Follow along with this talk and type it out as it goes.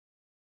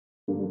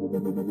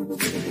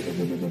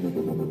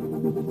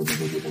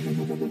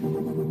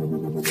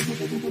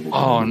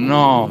Oh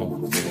no.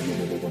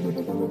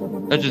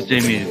 That just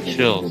gave me the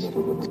chills.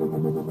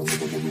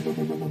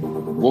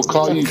 We'll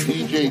call you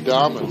DJ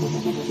Damas.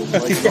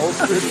 Like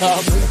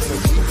Nostradamus, but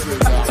DJ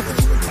Damas.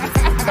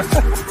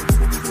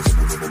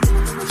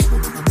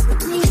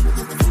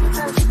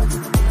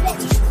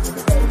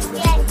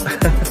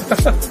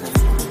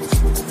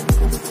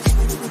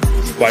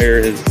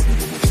 Spire has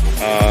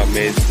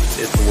made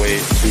its way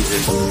to his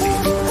seat.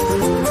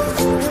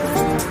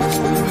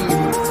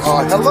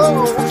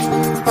 Hello.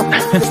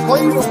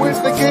 Play to win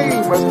the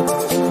game.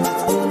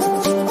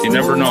 You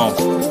never know.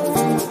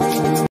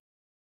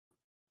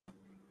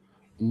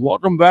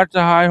 Welcome back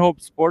to High Hope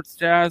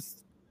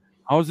Sportscast.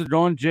 How's it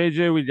going,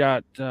 JJ? We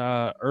got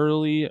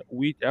early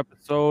week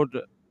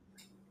episode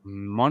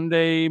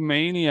Monday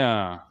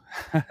Mania.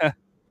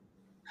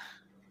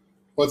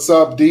 What's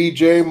up,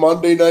 DJ?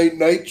 Monday Night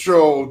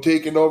Nitro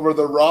taking over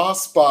the Raw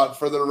spot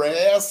for the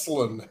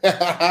wrestling.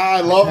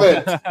 I love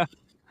it.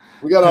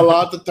 We got a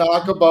lot to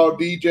talk about,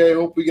 DJ.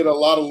 Hope we get a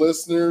lot of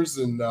listeners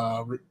and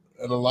a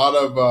lot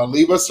of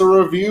leave us a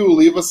review,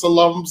 leave us a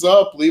thumbs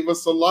up, leave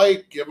us a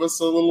like, give us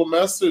a little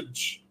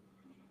message.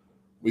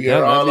 We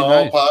are on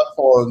all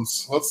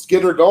platforms. Let's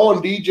get her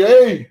going,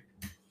 DJ.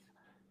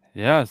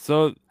 Yeah,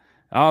 so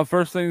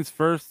first things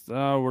first,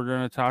 we're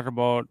going to talk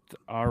about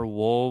our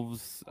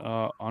Wolves.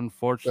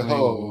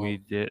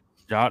 Unfortunately, we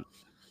got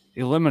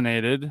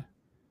eliminated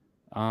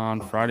on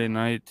Friday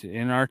night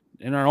in our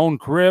own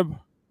crib,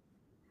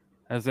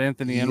 as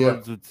Anthony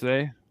Edwards would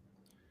say.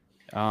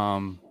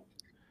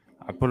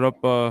 I put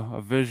up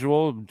a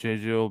visual.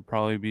 JJ will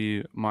probably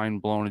be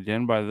mind blown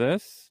again by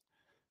this.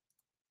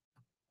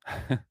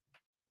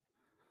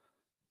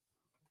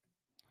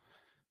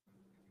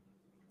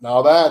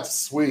 Now that's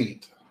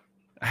sweet.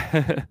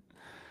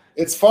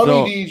 It's funny,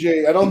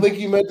 DJ. I don't think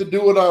he meant to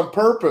do it on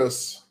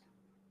purpose.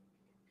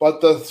 But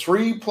the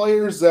three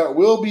players that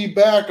will be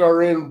back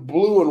are in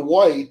blue and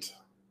white,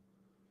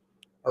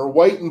 or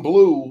white and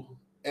blue.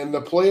 And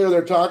the player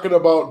they're talking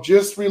about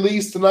just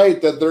released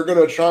tonight that they're going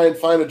to try and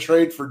find a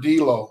trade for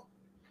D'Lo.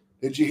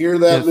 Did you hear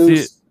that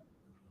news?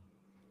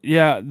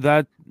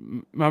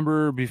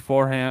 Remember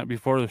before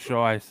the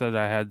show, I said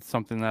I had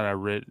something that I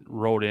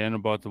wrote in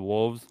about the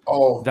Wolves.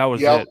 Oh, that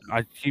was it.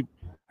 I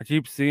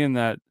keep seeing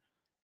that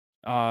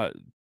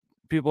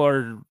people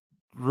are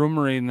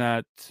rumoring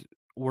that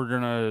we're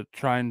gonna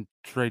try and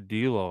trade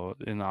D'Lo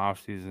in the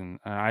offseason.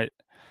 And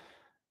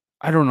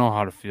I don't know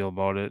how to feel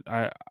about it.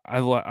 I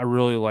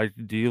really like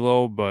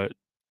D'Lo, but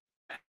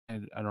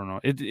I don't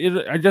know.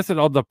 I guess it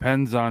all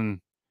depends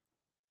on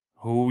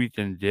who we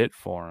can get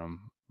for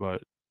him.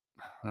 But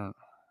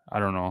I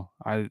don't know.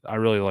 I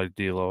really like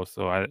D'Lo,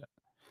 so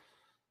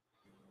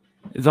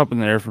it's up in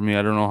the air for me.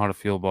 I don't know how to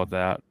feel about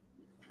that.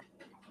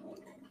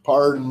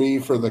 Pardon me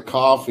for the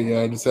coffee.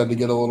 I just had to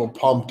get a little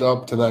pumped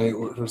up tonight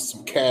with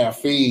some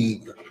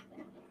caffeine.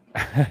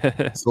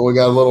 So we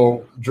got a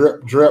little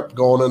drip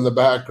going in the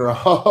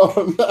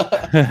background.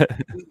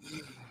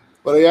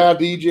 But yeah,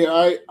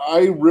 DJ,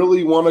 I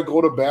really want to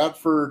go to bat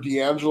for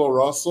D'Angelo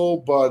Russell,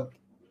 but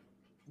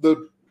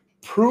the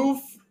proof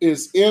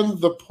is in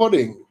the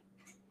pudding.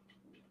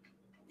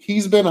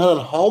 He's been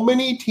on how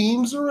many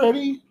teams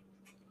already?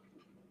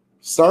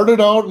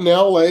 Started out in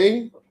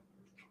LA.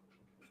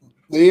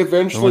 They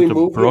eventually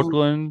moved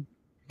to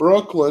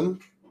Brooklyn.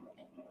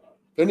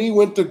 Then he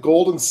went to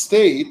Golden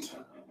State.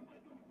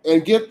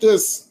 And get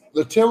this,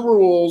 the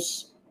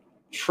Timberwolves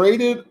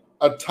traded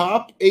a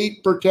top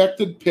 8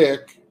 protected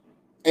pick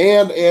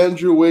and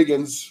Andrew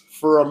Wiggins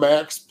for a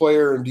max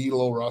player in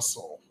D'Lo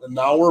Russell. And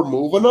now we're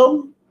moving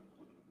them?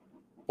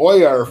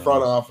 Boy, our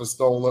front office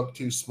don't look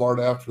too smart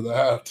after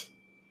that.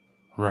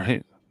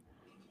 Right.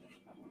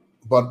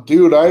 But,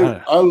 dude,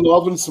 I'm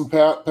loving some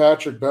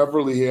Patrick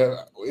Beverley.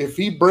 If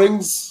he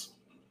brings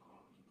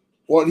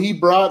what he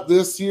brought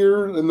this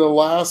year in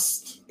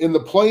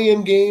the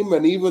play-in game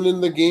and even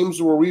in the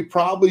games where we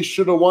probably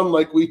should have won,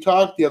 like we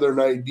talked the other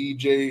night,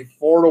 DJ,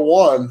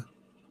 4-1,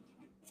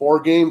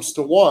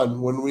 4-1,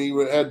 when we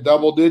had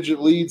double-digit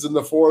leads in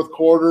the fourth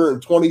quarter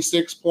and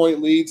 26-point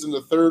leads in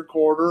the third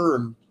quarter.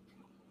 And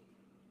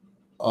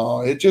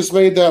it just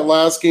made that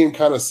last game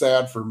kind of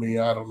sad for me.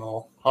 I don't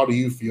know. How do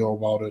you feel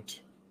about it?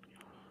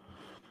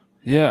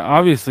 Yeah,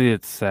 obviously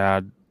it's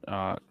sad.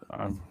 Our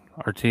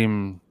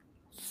team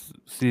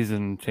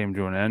season came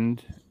to an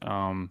end.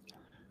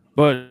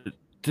 But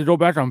to go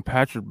back on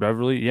Patrick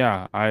Beverley,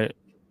 to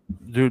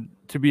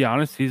be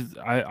honest,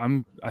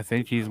 I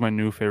think he's my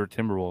new favorite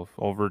Timberwolf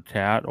over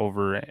Cat,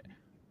 over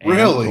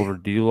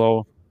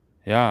D'Lo.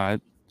 Yeah,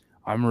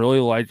 I'm really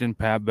liking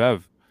Pat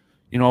Bev.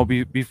 You know,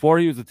 before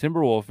he was a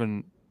Timberwolf,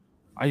 and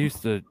I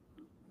used to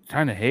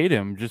kind of hate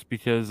him just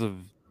because of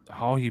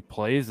how he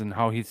plays and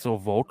how he's so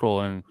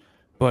vocal.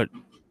 But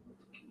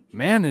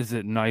man, is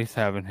it nice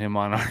having him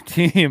on our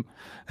team.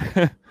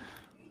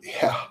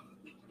 Yeah.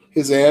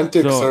 His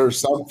antics are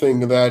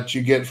something that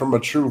you get from a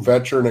true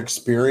veteran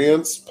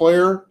experience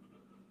player.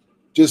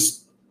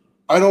 Just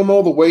I don't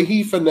know, the way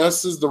he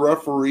finesses the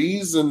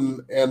referees and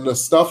the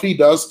stuff he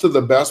does to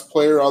the best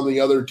player on the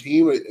other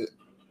team,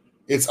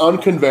 it's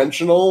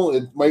unconventional.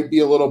 It might be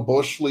a little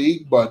bush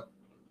league, but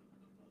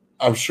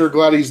I'm sure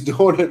glad he's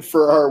doing it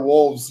for our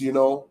Wolves, you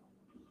know.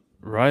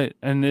 Right,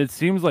 and it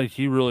seems like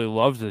he really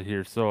loves it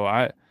here. So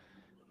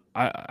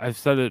I've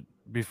said it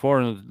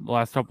before in the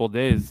last couple of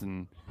days,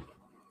 and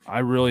I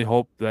really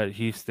hope that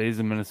he stays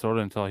in Minnesota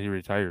until he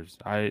retires.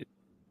 I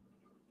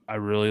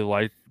really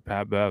like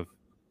Pat Bev,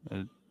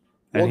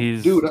 and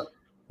he's Dude,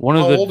 one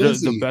how of old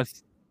is the he?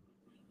 best.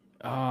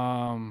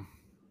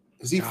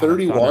 Is he God, I thought I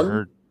 31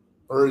 heard.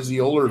 or is he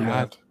older than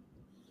Yeah, that?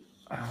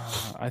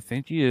 I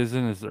think he is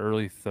in his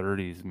early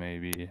 30s,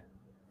 maybe.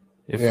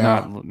 If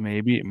Yeah. not,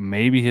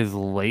 maybe his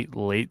late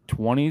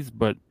 20s.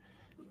 But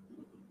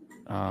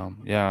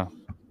yeah,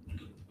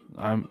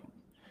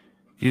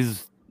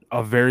 he's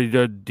a very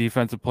good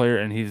defensive player,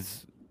 and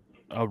he's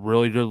a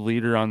really good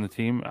leader on the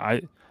team.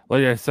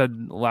 Like I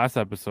said last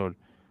episode,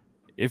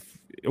 if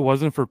it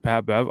wasn't for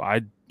Pat Bev,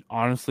 I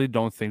honestly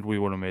don't think we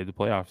would have made the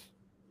playoffs.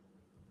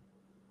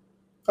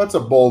 That's a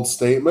bold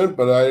statement,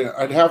 but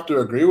I'd have to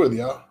agree with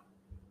you.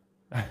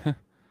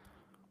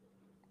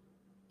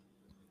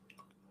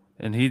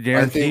 And he I think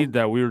guaranteed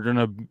that we were going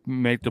to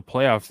make the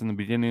playoffs in the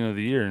beginning of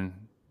the year, and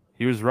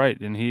he was right.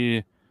 And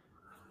he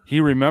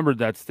remembered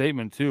that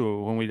statement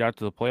too. When we got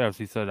to the playoffs,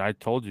 he said, "I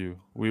told you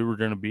we were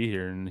going to be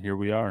here, and here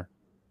we are."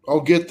 I'll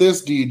get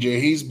this,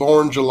 DJ. He's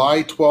born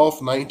July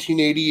 12th,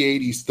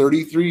 1988. He's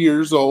 33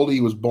 years old.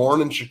 He was born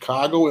in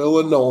Chicago,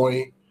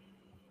 Illinois.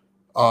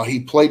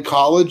 He played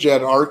college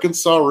at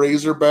Arkansas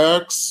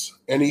Razorbacks,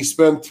 and he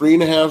spent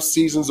 3.5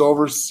 seasons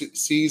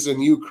overseas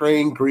in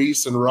Ukraine,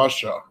 Greece, and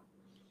Russia.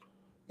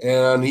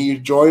 And he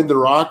joined the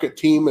Rocket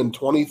team in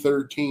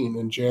 2013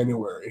 in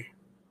January.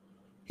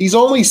 He's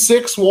only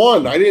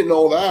 6'1". I didn't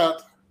know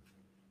that.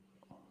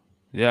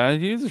 Yeah,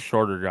 he's a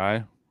shorter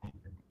guy.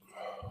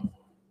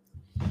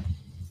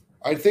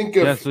 I think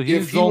so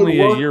he's if he only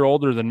would work, a year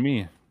older than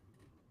me.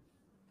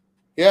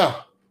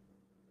 Yeah.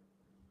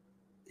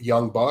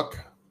 Young buck.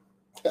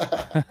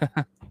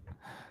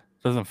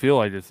 Doesn't feel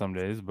like it some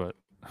days, but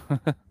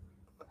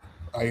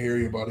I hear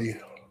you, buddy.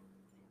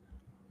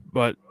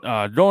 But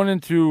going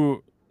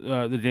into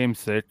the game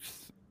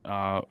 6,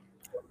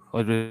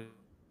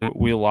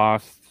 we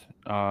lost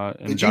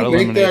and Did got you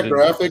make that eliminated.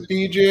 graphic,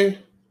 DJ?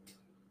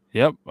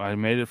 Yep, I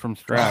made it from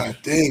scratch.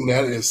 God dang,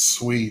 that is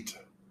sweet.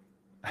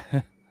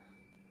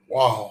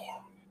 Wow.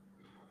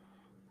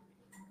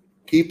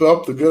 Keep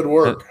up the good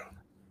work.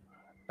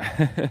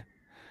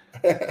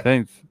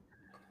 Thanks.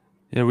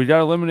 Yeah, we got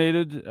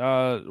eliminated.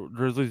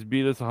 Grizzlies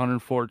beat us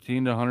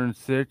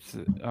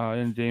 114-106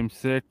 in game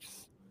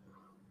 6.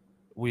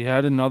 We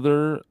had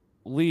another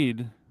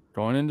lead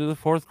going into the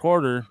fourth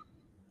quarter,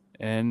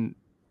 and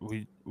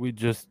we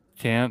just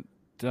can't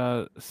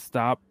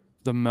stop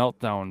the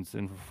meltdowns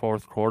in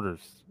fourth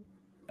quarters.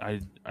 I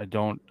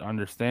don't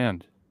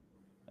understand.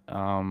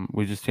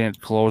 We just can't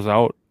close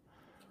out.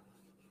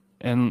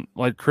 And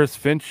like Chris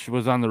Finch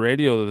was on the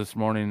radio this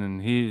morning,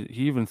 and he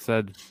even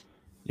said,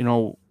 you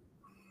know,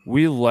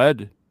 we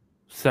led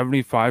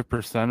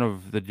 75%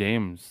 of the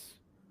games,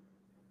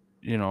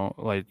 you know,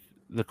 like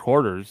the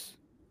quarters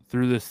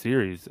through this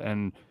series,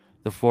 and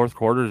the fourth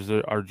quarters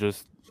are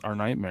just our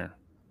nightmare.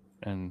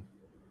 And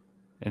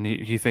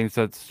he thinks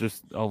that's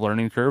just a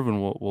learning curve,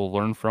 and we'll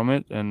learn from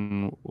it,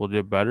 and we'll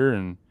get better.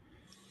 And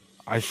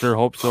I sure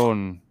hope so.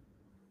 And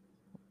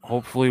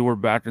hopefully we're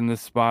back in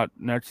this spot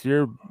next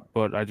year,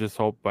 but I just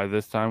hope by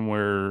this time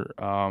we're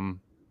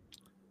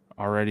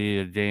already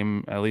at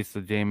least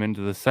a game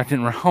into the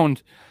second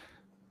round.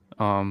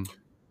 And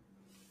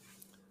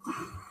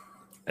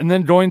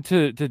then going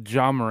to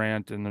Ja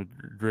Morant and the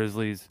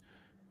Grizzlies,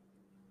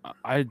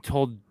 I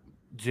told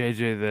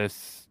JJ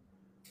this,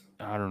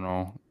 I don't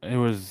know. It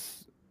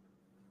was,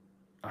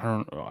 I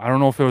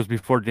don't know if it was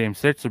before game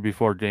 6 or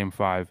before game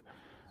 5.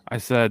 I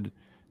said,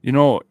 you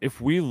know,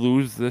 if we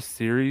lose this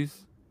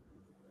series,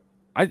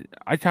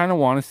 I kind of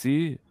want to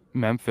see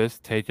Memphis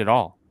take it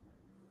all.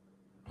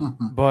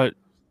 But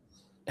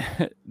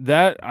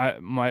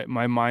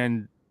my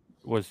mind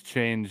was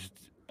changed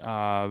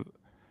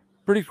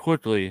pretty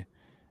quickly.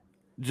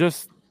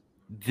 Just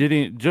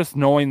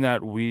knowing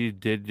that we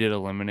did get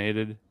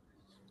eliminated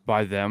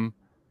by them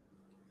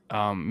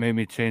made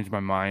me change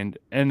my mind.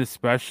 And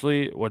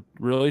especially what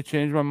really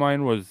changed my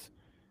mind was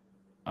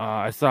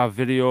I saw a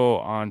video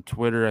on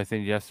Twitter, I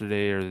think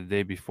yesterday or the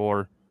day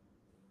before,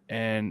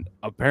 and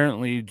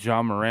apparently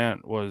Ja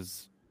Morant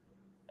was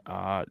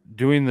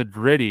doing the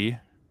gritty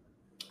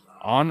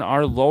on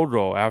our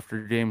logo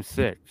after game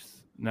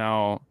 6.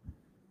 Now,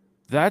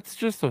 that's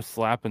just a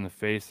slap in the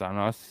face on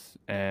us,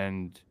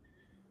 and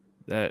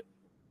that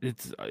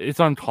it's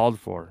uncalled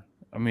for.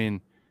 I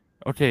mean,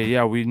 okay,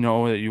 yeah, we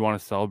know that you want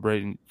to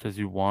celebrate because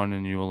you won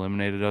and you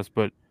eliminated us,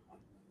 but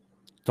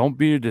don't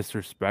be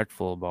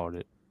disrespectful about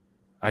it.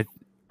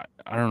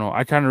 I don't know.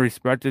 I kind of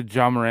respected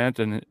Ja Morant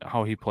and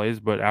how he plays,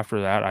 but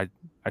after that, I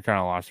kind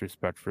of lost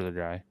respect for the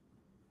guy.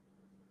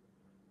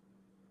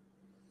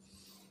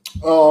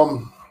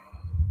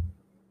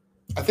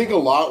 I think a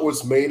lot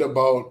was made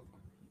about,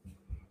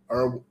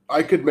 or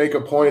I could make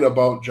a point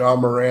about John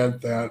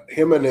Morant that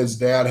him and his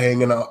dad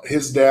hanging out,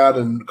 his dad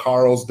and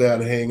Carl's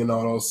dad hanging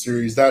out all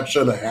series. That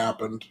shouldn't have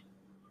happened.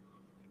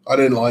 I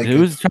didn't like It it.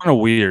 was kind of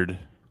weird.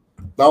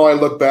 Now I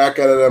look back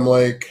at it, I'm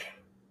like,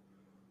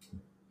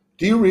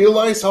 do you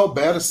realize how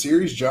bad a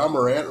series John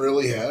Morant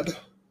really had?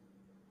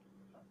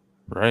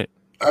 Right.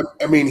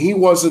 I mean, he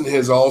wasn't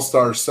his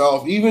all-star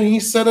self. Even he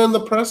said in the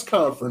press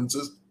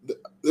conferences,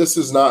 "This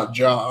is not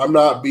Ja. I'm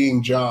not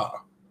being Ja,"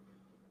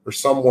 or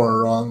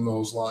somewhere along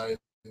those lines.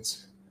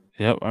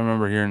 Yep, I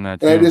remember hearing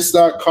that And I too. just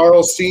thought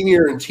Carl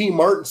Sr. and T.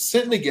 Martin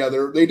sitting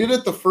together, they did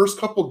it the first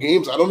couple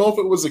games. I don't know if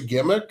it was a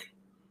gimmick,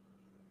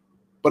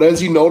 but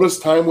as you notice,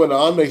 time went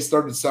on, they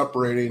started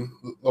separating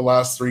the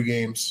last 3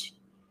 games.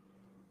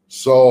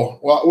 So,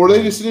 well, were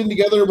they just sitting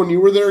together when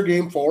you were there,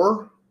 game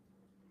 4?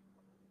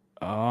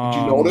 Did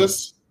you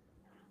notice?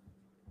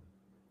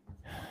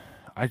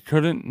 I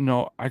couldn't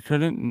know.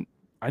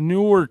 I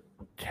knew where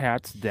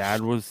Kat's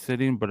dad was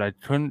sitting, but I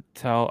couldn't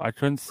tell. I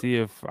couldn't see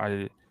if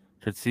I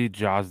could see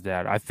Ja's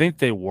dad. I think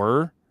they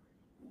were,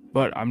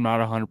 but I'm not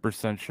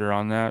 100% sure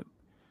on that.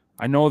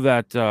 I know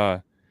that,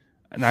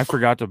 and I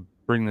forgot to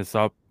bring this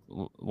up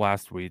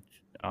last week.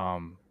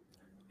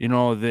 You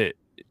know that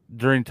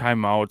during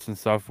timeouts and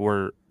stuff,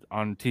 where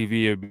on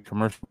TV it'd be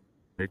commercial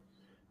break.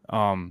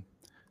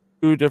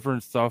 Do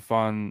different stuff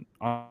on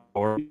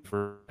for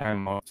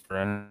timeouts for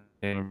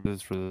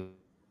entertainment for the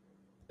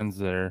fans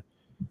there,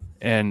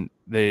 and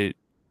they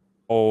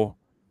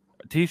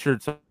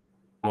t-shirts.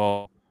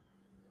 Well,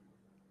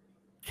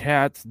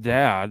 Kat's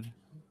dad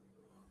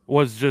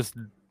was just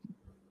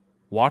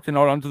walking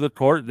out onto the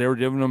court. They were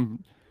giving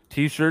him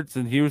t-shirts,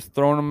 and he was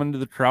throwing them into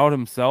the crowd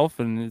himself.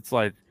 And it's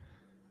like,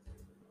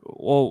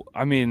 well,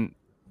 I mean,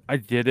 I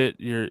get it.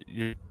 You're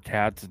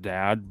Kat's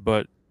dad,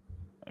 but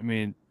I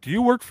mean, do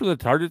you work for the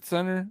Target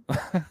Center?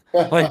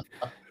 Like,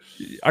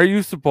 are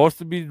you supposed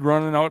to be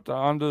running out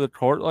onto the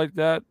court like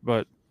that?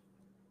 But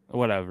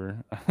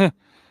whatever.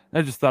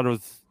 I just thought it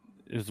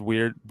was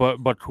weird,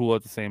 but cool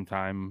at the same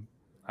time.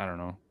 I don't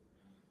know.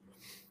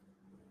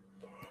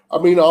 I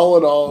mean, all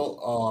in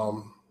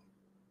all,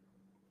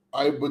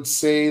 I would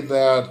say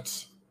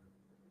that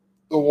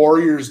the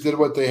Warriors did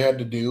what they had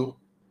to do.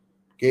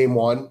 Game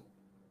 1,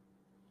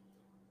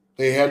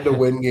 they had to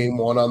win game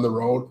 1 on the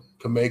road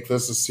to make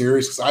this a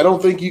series. Because I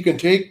don't think you can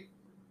take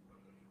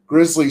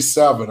Grizzlies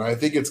 7. I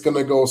think it's going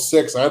to go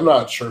 6. I'm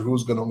not sure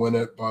who's going to win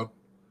it, but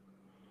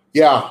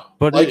yeah,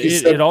 But like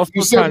it also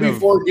you said kind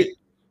before.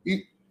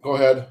 Go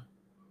ahead.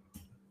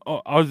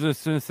 Oh, I was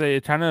just gonna say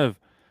it kind of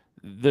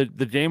the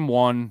game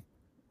 1,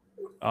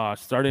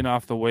 starting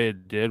off the way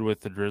it did with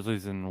the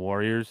Grizzlies and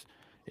Warriors.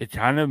 It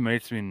kind of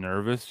makes me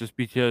nervous just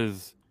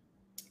because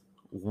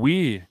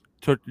we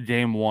took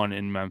game 1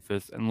 in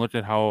Memphis and look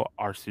at how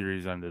our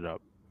series ended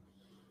up.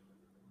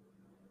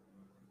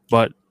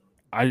 But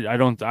I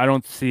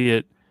don't see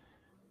it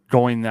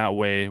going that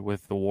way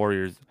with the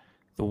Warriors.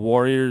 The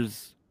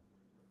Warriors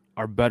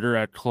are better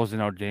at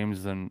closing out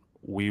games than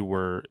we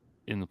were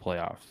in the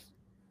playoffs.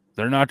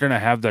 They're not going to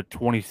have that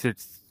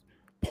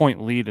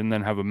 26-point lead and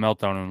then have a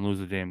meltdown and lose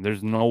a game.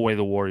 There's no way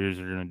the Warriors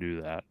are going to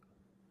do that.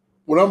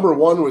 Well, number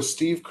 1 was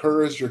Steve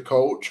Kerr as your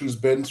coach, who's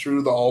been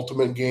through the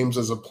ultimate games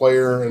as a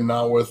player and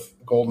now with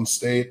Golden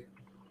State.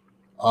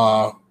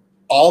 All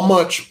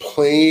much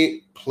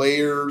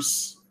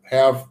players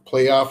have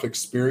playoff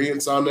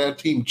experience on that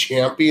team,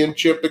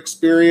 championship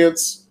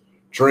experience.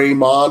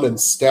 Draymond and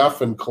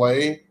Steph and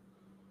Clay.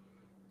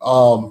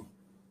 I'd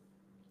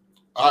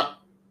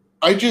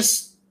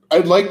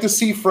like to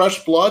see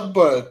fresh blood,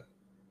 but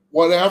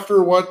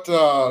after what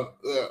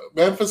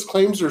Memphis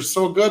claims are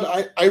so good,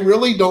 I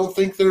really don't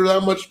think they're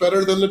that much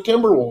better than the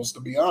Timberwolves,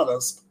 to be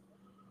honest.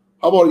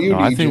 How about you, No,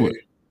 DJ?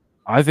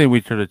 I think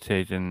we could have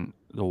taken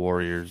the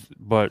Warriors,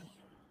 but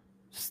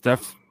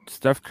Steph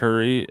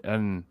Curry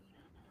and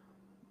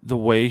the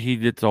way he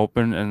gets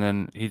open and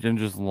then he can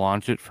just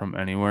launch it from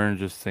anywhere and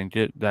just sink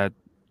it. That,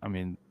 I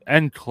mean,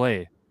 and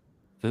Clay,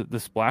 the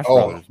Splash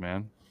Brothers,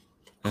 man.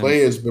 Clay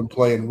has been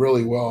playing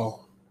really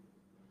well.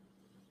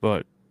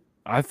 But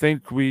I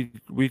think we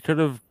could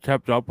have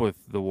kept up with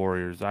the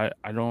Warriors. I'm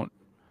not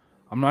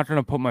going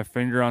to put my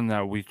finger on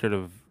that. We could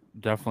have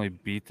definitely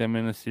beat them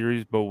in a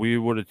series, but we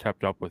would have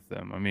kept up with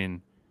them. I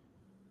mean,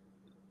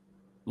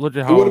 look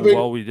at how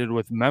well we did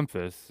with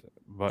Memphis.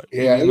 But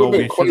yeah, it would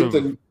have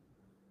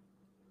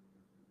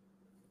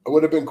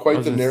been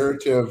quite the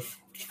narrative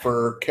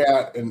for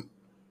Cat and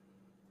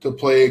to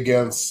play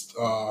against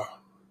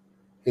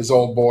his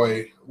old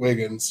boy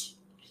Wiggins.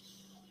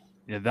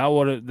 Yeah, that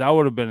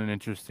would have been an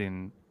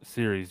interesting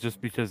series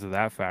just because of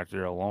that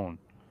factor alone.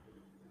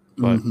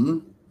 But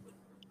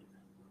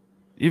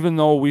even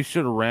though we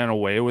should have ran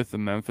away with the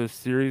Memphis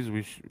series,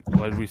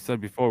 like we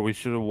said before, we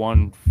should have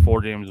won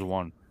 4 games to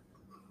 1.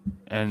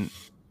 And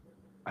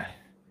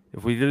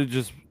if we did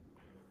just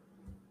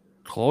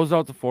close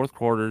out the fourth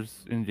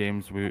quarters in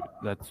games,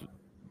 that's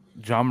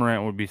John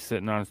Morant would be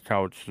sitting on his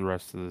couch the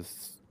rest of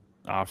this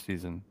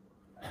offseason.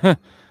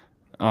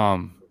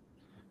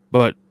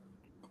 But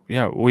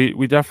yeah,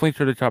 we definitely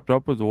should have chopped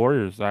up with the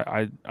Warriors.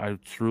 I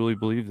truly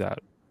believe that.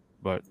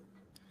 But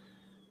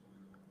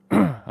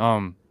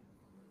um,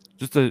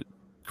 just to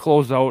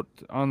close out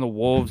on the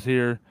Wolves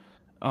here,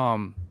 all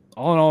in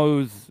all,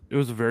 it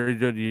was a very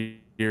good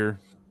year.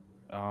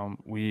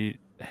 We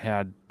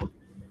had,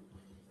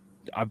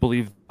 I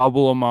believe,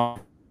 double amount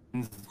of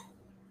wins,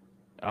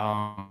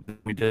 than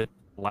we did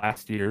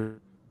last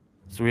year.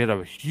 So we had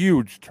a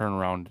huge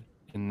turnaround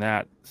in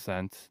that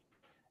sense.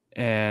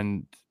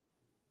 And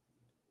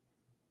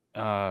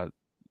uh,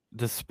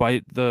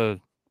 despite the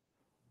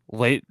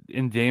late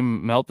in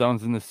game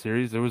meltdowns in the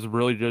series, it was a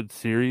really good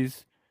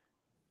series.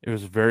 It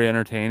was very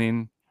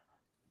entertaining.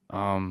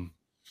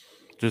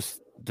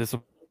 Just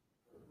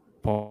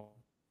disappointing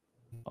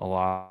a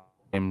lot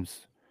of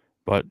games,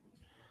 but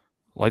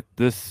like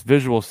this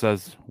visual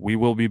says, we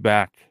will be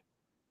back.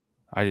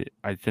 I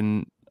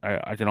can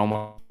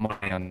almost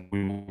money on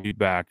we will be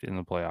back in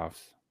the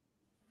playoffs.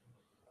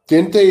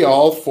 Didn't they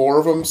all four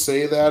of them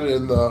say that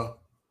in the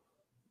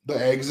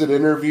exit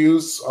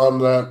interviews on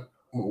that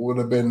would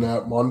have been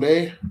that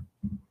Monday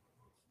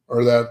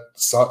or that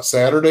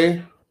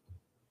Saturday?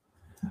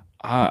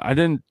 I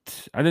didn't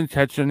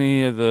catch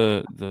any of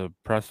the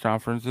press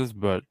conferences,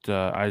 but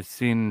I've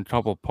seen a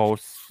couple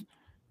posts.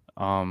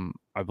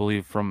 I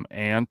believe from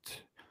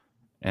Ant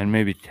and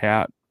maybe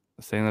Cat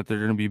saying that they're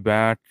going to be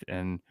back,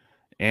 and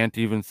Ant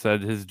even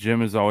said his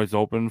gym is always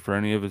open for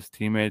any of his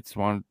teammates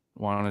want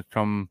to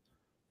come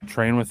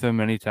train with him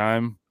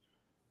anytime.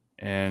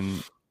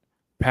 And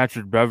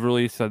Patrick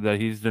Beverly said that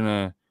he's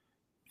gonna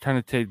kind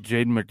of take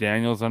Jaden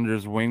McDaniels under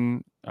his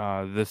wing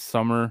this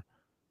summer,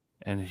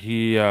 and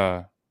he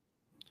God,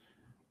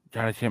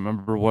 I can't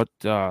remember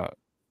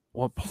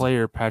what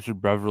player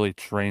Patrick Beverly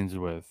trains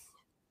with.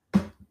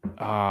 Jalen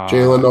I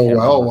can't Noel,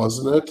 remember.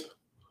 wasn't it?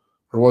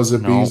 Or was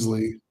it No,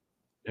 Beasley?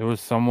 it was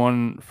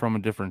someone from a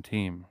different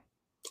team.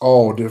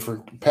 Oh,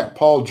 different.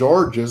 Paul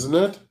George, isn't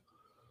it?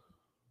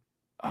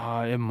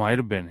 It might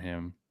have been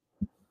him.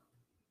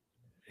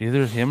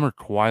 Either him or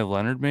Kawhi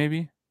Leonard,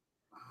 maybe.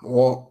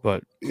 Well,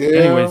 But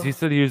anyways, yeah. he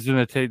said he was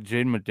gonna take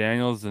Jaden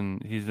McDaniels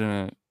and he's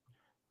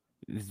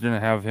gonna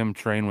have him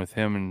train with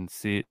him and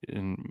see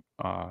and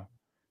kind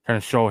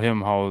of show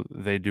him how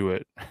they do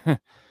it.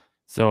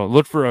 So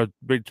look for a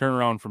big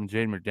turnaround from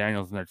Jaden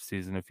McDaniels next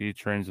season if he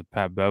trains with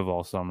Pat Bev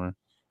all summer.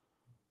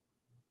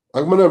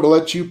 I'm going to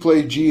let you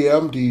play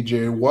GM,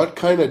 DJ. What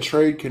kind of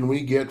trade can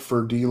we get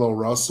for D'Lo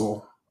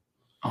Russell?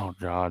 Oh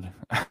God.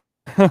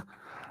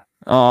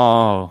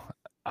 Oh,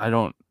 I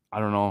don't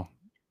know.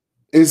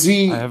 Is I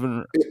he?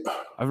 haven't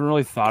I haven't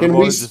really thought Can about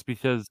we? it just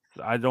because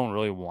I don't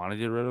really want to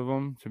get rid of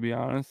him, to be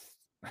honest.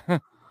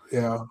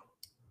 Yeah.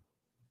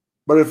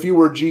 But if you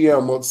were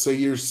GM, let's say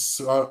you're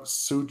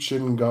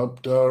Suchin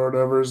Gupta or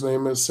whatever his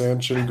name is,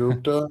 Sanchin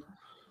Gupta.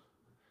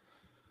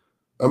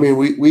 I mean,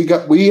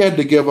 we had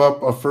to give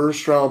up a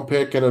first round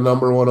pick and a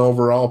number one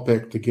overall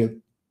pick to get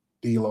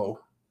D'Lo.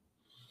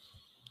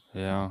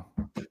 Yeah.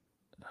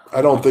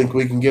 I don't think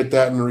we can get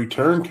that in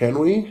return, can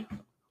we?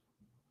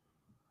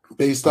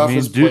 Based I off mean,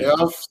 his do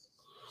playoffs,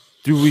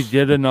 do we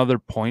get another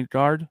point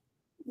guard?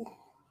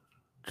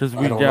 Because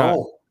I don't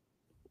know.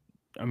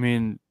 I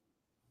mean,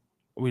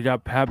 we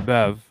got Pat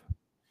Bev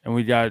and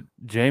we got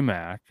J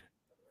Mac.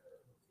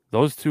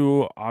 Those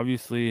two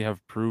obviously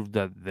have proved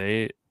that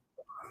they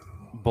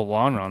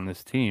belong on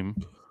this team.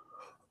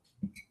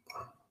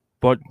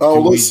 But Oh,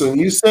 do we listen,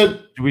 you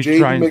said do we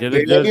try Jaden and get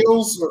a good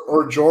McDaniels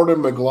or Jordan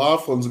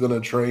McLaughlin's going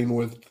to train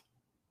with.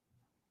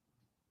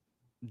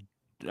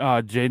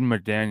 Jaden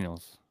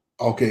McDaniels?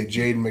 Okay,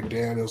 Jaden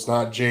McDaniels,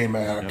 not J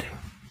Mac. Yep.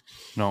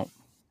 No.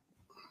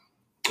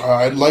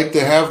 I'd like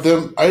to have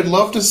them. I'd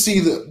love to see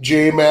the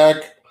J Mac,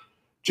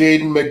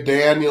 Jaden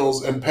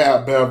McDaniels, and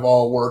Pat Bev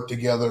all work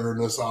together in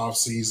this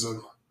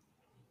offseason.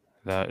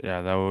 That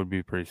would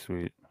be pretty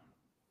sweet.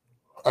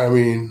 I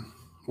mean,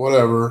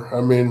 whatever. I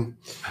mean,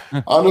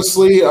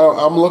 honestly,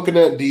 I'm looking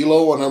at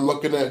D'Lo and I'm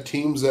looking at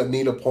teams that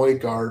need a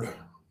point guard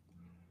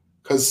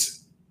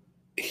because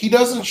he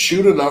doesn't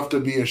shoot enough to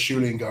be a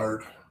shooting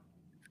guard.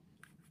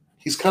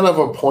 He's kind of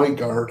a point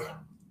guard,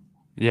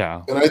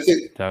 Yeah. and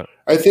That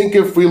I think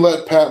if we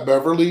let Pat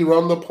Beverly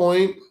run the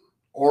point,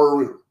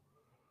 or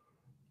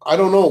I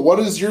don't know, what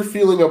is your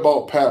feeling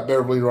about Pat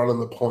Beverly running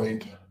the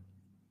point?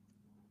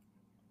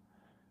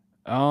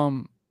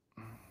 um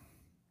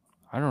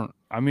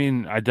I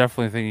mean, I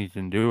definitely think he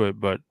can do it,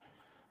 but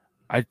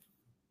I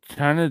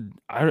I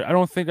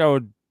don't think I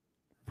would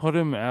put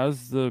him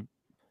as the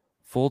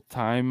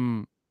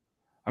full-time.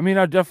 I mean,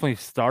 I'd definitely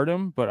start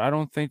him, but I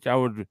don't think I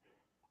would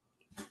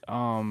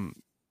um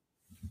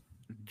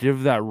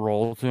give that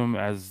role to him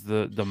as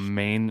the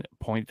main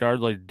point guard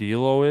like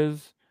D'Lo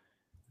is,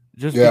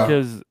 just Yeah,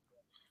 because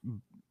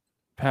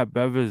Pat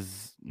Bev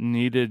is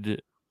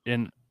needed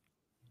in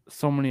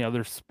so many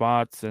other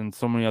spots and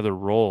so many other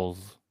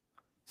roles.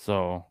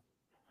 So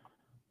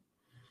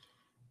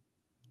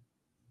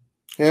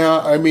yeah.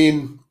 I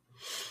mean,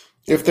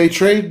 if they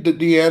trade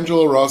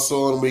D'Angelo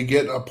Russell and we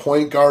get a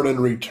point guard in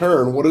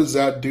return, what does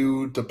that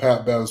do to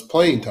Pat Bev's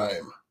playing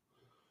time?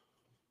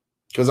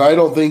 Because I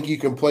don't think you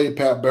can play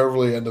Pat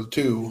Beverly into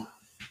 2.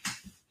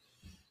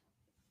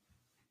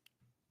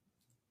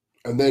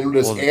 And then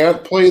does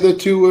Ant play the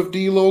 2 if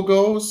D'Lo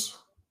goes?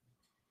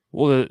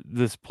 Well,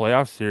 this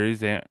playoff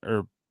series,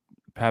 or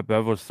Pat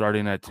Bev was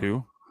starting at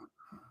 2.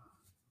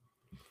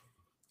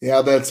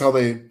 Yeah, that's how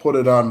they put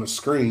it on the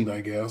screen, I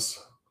guess.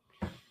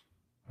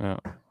 Yeah.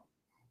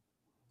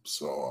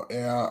 So,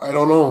 yeah, I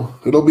don't know.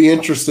 It'll be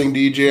interesting,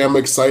 DJ. I'm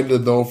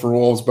excited, though, for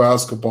Wolves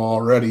basketball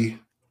already.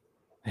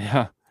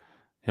 Yeah.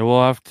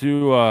 We'll have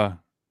to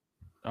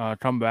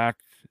come back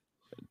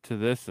to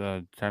this,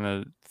 kind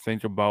of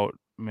think about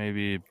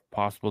maybe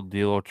possible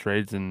D'Lo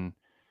trades and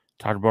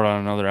talk about it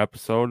on another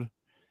episode.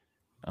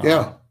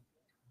 Yeah.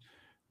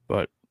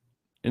 But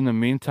in the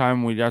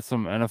meantime, we got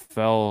some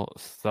NFL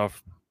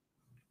stuff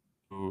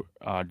to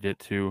get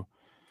to.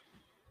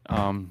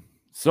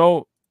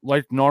 So,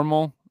 like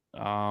normal,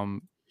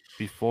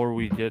 before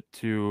we get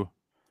to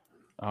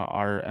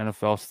our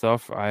NFL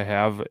stuff, I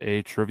have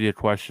a trivia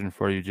question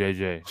for you,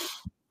 JJ.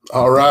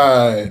 All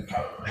right.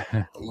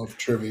 I love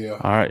trivia.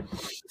 All right.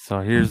 So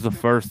here's the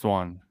first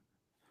one.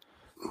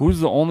 Who's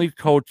the only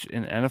coach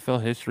in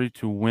NFL history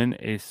to win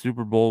a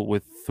Super Bowl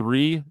with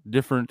 3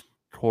 different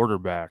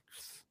quarterbacks?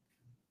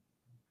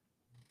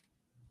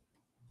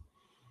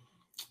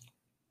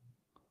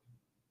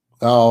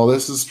 Now,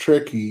 this is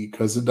tricky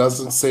because it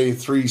doesn't say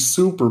 3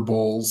 Super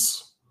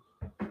Bowls.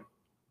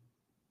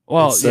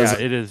 Well, yeah,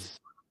 it is.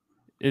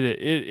 It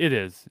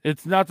is.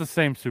 It's not the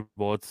same Super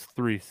Bowl. It's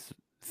three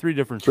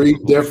different Three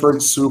Super Bowls.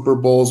 different Super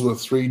Bowls with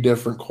 3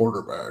 different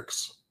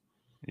quarterbacks.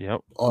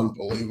 Yep.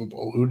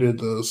 Unbelievable. Who did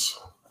this?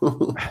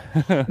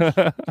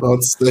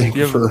 Let's think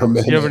for a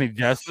minute. Do you have any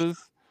guesses?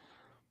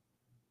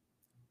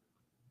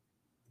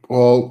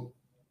 Well,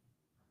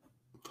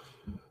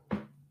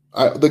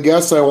 the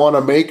guess I want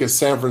to make is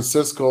San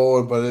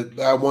Francisco, but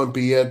that won't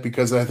be it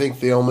because I think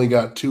they only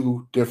got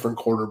 2 different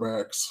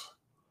quarterbacks.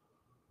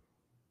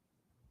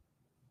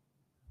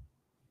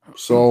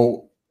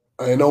 So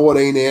I know it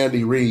ain't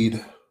Andy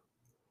Reid.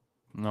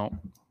 No.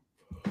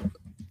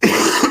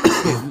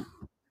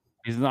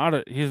 He's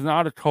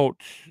not a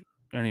coach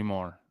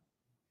anymore.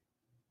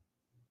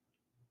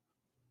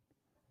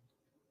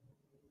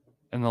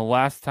 And the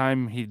last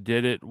time he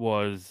did it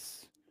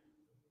was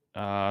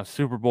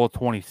Super Bowl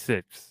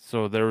 26.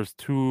 So there was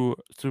 2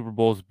 Super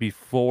Bowls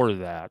before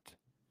that.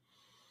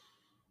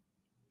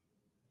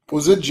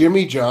 Was it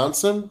Jimmy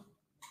Johnson?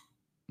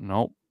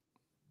 Nope.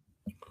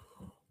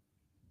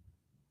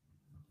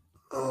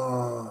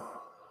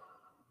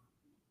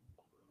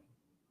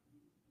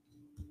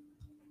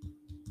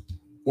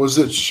 Was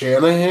it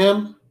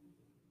Shanahan?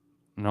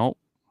 Nope.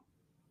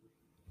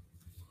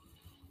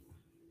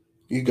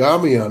 You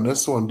got me on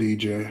this one,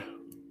 DJ.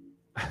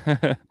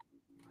 I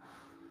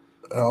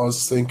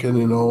was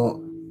thinking, I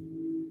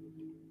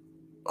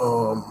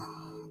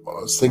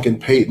was thinking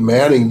Peyton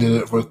Manning did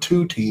it with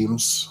 2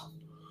 teams.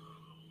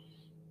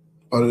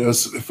 But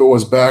if it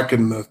was back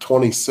in the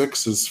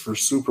 26s for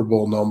Super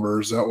Bowl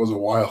numbers, that was a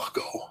while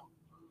ago.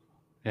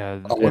 Yeah,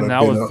 and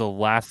that was the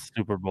last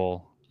Super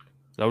Bowl.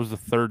 That was the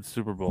 3rd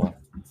Super Bowl.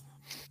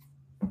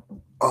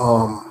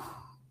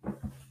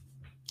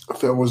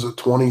 If it was a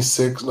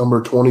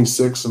number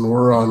 26, and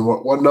we're on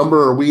what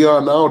number are we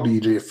on now,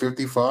 DJ?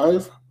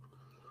 55?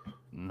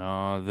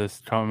 No,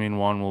 this coming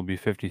one will be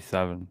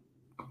 57.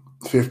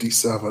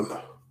 57.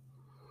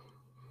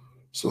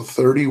 So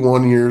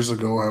 31 years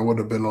ago, I would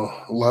have been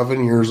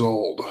 11 years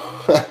old.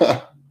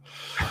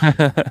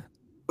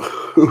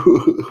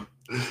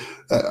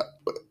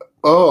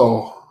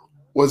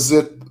 Was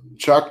it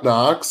Chuck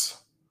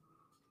Knox?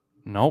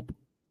 Nope.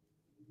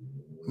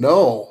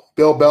 No,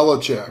 Bill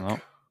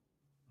Belichick.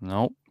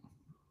 Nope.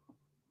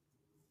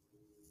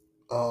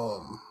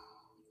 Well,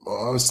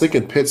 I was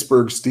thinking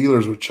Pittsburgh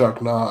Steelers with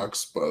Chuck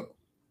Knox, but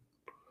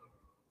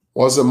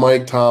wasn't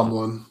Mike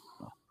Tomlin.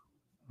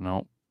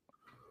 Nope.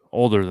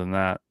 Older than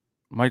that.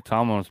 Mike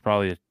Tomlin was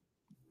probably a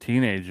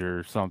teenager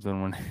or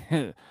something when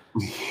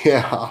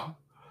Yeah.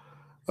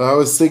 I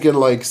was thinking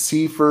like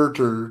Seifert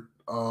or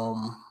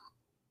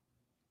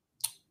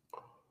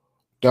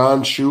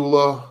Don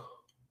Shula.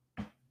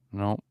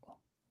 Nope.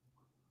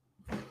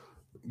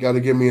 Got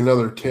to give me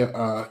another tip.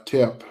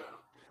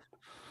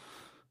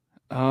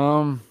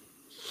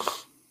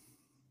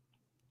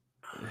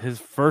 His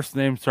first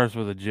name starts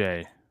with a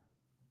J.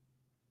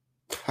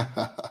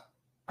 I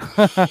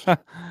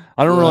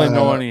don't really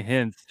know any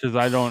hints because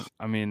I don't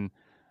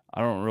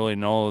really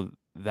know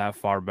that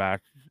far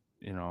back,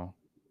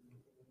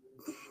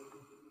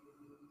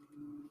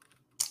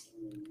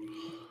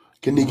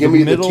 Can you give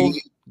me the team?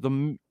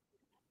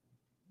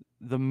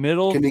 The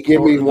middle. Can you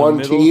give me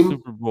one team?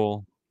 Super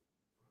Bowl.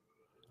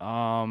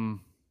 I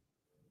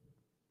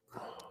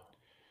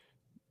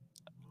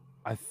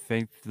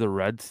think the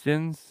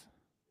Redskins.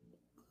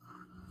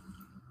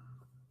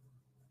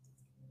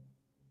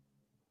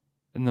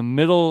 In the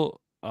middle.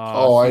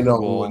 I know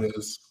who it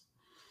is.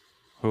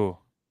 Who?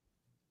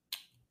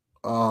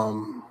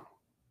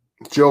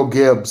 Joe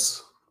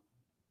Gibbs.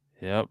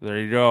 Yep, there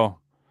you go.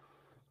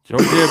 Joe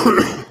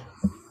Gibbs.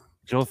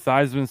 Joe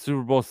Theismann,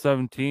 Super Bowl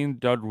 17,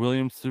 Doug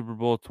Williams, Super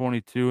Bowl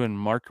 22, and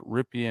Mark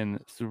Ripien,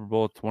 Super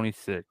Bowl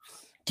 26.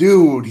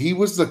 Dude, he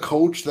was the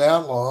coach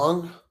that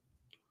long.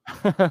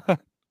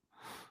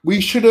 We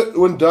should have,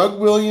 when Doug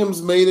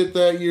Williams made it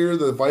that year,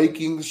 the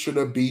Vikings should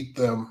have beat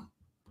them.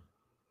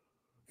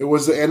 It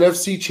was the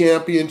NFC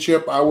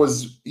Championship.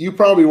 You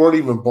probably weren't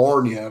even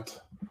born yet.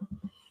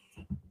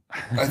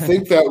 I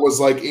think that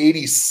was like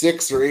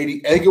 86 or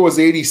 80. I think it was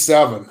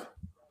 87.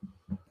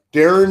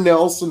 Darren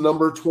Nelson,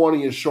 number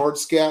 20, a short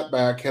scat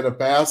back, had a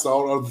pass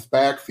out of the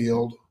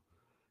backfield.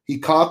 He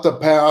caught the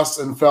pass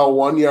and fell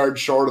 1 yard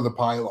short of the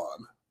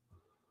pylon.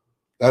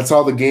 That's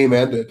how the game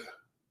ended.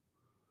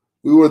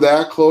 We were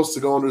that close to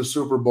going to the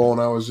Super Bowl,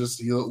 and I was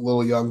just a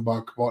little young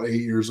buck, about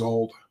 8 years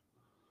old.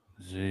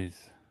 Jeez.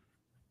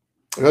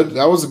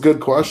 That was a good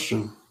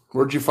question.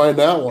 Where'd you find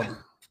that one?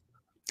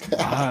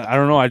 I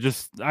don't know. I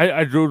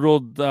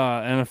googled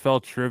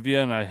NFL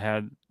trivia,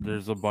 and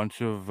there's a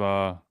bunch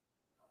of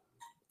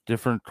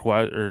different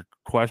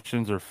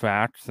questions or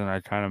facts, and I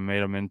kind of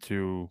made them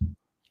into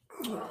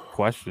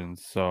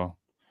questions. So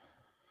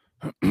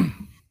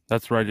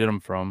that's where I did them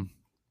from.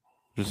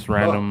 Just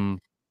random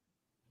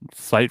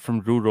site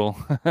from Google.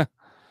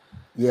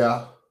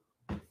 Yeah.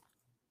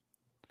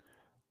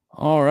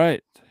 All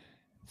right.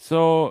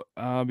 So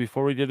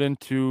before we get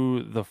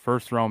into the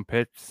first round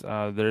picks,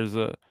 there's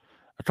a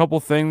couple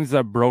things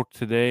that broke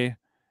today.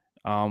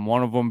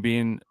 One of them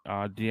being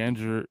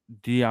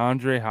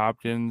DeAndre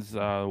Hopkins,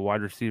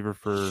 wide receiver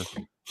for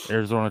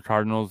Arizona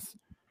Cardinals.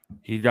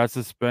 He got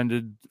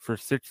suspended for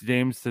 6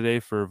 games today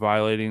for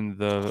violating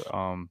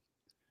the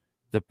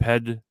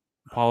PED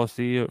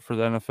policy for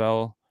the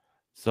NFL.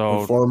 So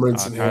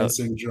performance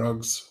enhancing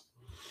drugs.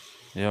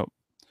 Yep.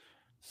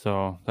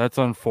 So that's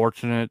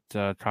unfortunate.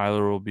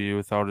 Tyler will be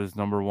without his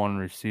number 1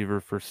 receiver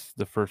for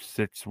the first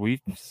 6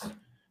 weeks.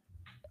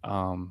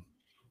 And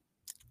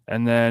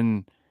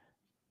then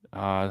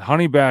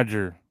Honey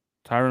Badger,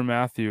 Tyrann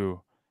Mathieu.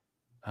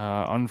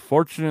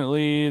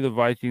 Unfortunately, the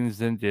Vikings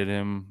didn't get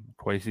him.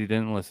 Quasey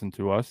didn't listen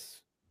to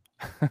us.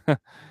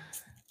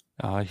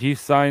 He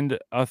signed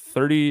a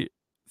 $33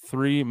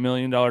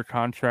 million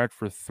contract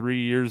for 3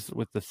 years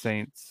with the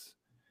Saints.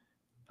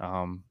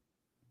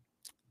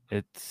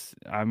 It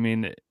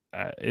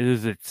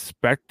is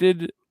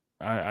expected.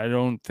 I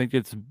don't think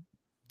it's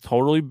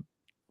totally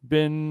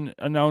been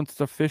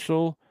announced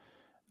official,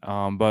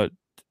 but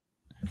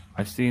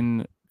I've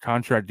seen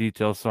contract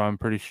details, so I'm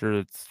pretty sure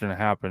it's going to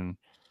happen.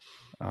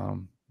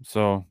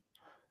 So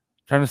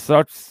kind of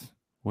sucks.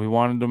 We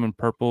wanted him in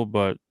purple,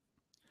 but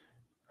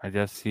I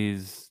guess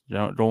he's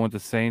going with the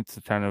Saints.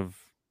 It kind of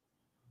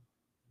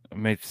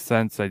makes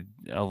sense a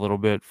little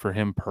bit for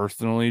him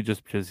personally,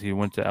 just because he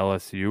went to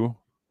LSU.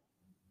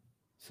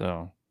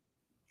 So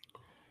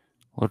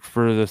look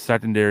for the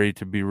secondary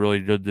to be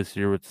really good this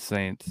year with the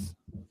Saints.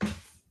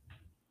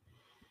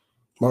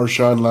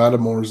 Marshawn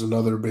Lattimore is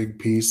another big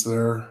piece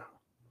there.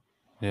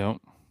 Yep.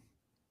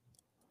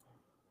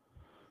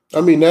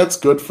 I mean, that's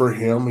good for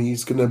him.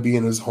 He's going to be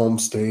in his home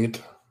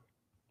state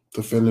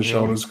to finish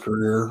out his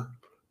career.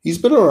 He's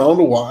been around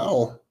a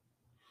while.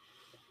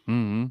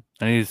 Mm-hmm.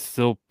 And he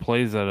still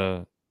plays at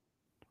a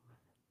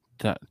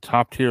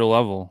top tier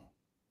level.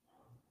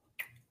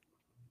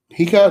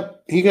 He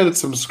got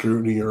some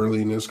scrutiny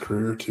early in his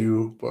career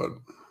too, but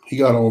he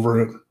got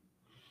over it.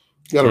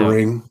 He got a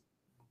ring.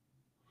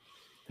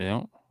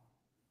 Yeah.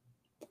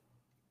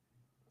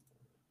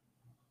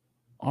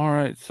 All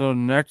right. So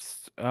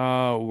next,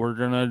 we're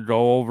gonna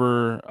go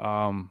over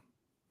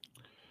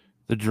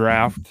the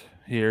draft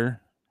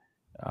here.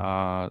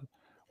 We're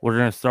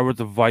gonna start with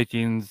the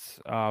Vikings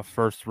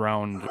first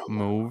round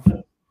move,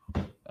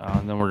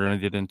 and then we're gonna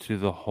get into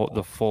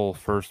the full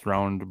first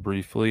round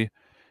briefly.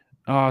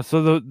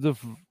 So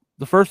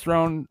the first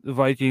round, the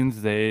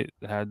Vikings, they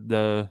had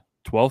the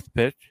 12th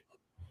pick,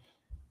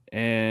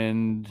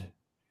 and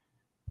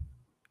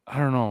I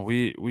don't know.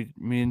 Me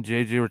and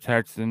JJ were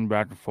texting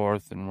back and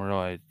forth, and we're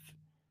like,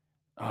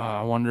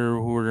 I wonder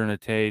who we're gonna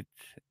take.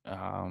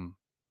 I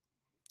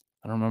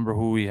don't remember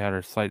who we had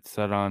our sights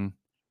set on,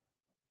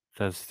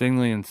 because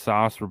Stingley and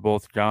Sauce were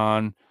both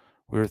gone.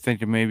 We were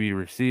thinking maybe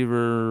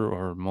receiver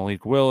or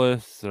Malik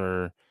Willis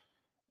or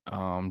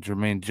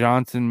Jermaine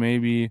Johnson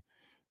maybe,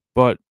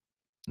 but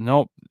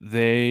nope.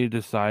 Quasey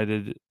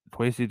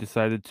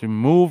decided to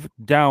move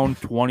down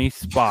 20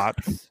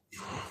 spots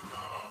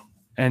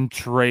and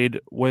trade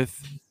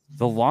with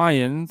the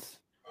Lions,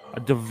 a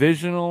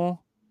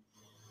divisional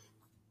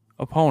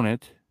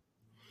opponent,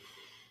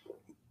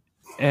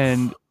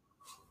 and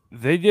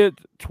they get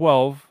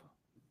 12,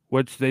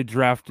 which they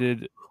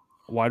drafted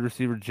wide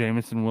receiver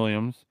Jamison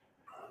Williams,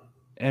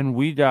 and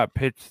we got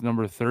picks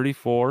number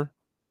 34,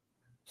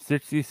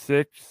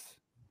 66,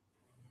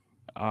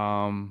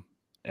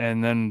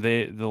 and then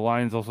the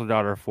Lions also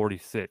got our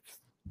 46th.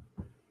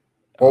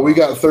 Well, we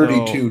got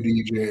 32,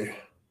 DJ.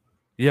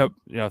 Yep,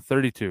 yeah,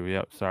 32.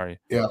 Yep, sorry.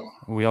 Yeah.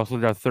 We also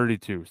got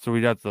 32. So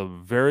we got the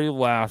very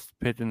last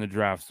pick in the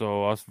draft.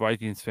 So us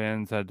Vikings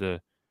fans had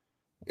to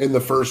in the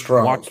first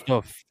round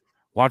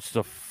watched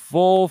the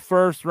full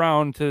first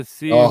round to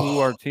see who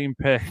our team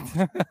picked.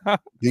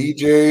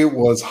 DJ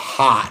was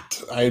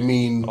hot. I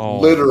mean, Oh.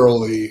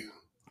 literally.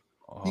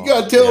 You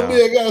gotta tell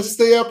me I gotta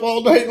stay up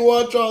all night and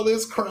watch all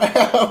this crap.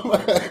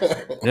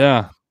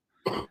 Yeah.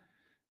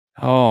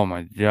 Oh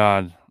my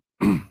God.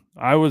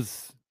 I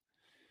was.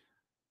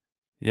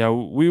 Yeah,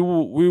 we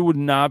would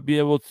not be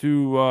able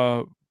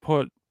to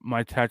put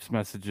my text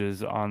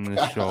messages on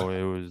this show.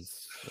 It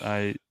was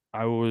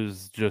I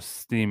was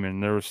just steaming.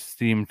 There was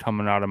steam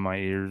coming out of my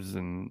ears,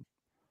 and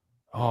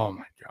oh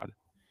my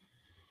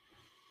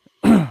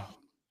God.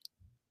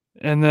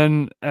 And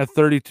then at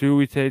 32,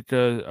 we take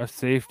a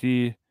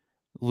safety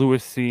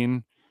Lewis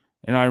scene,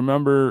 and I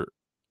remember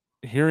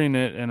hearing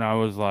it, and I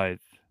was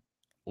like,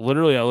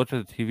 literally, I looked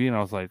at the TV, and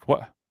I was like,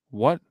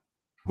 what,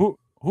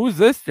 who's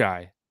this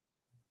guy?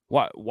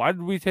 Why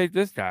did we take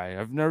this guy?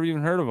 I've never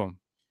even heard of him.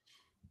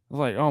 I was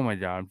like, oh my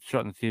God, I'm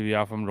shutting the TV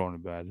off. I'm going to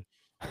bed.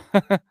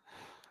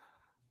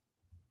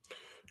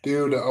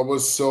 Dude,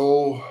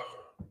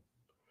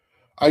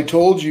 I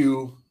told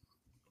you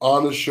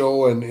on the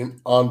show and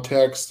on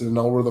text and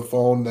over the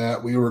phone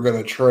that we were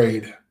going to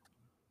trade.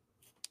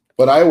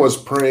 But I was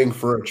praying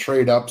for a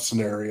trade up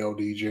scenario,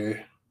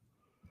 DJ.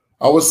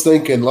 I was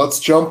thinking, let's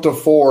jump to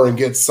 4 and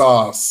get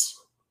Sauce.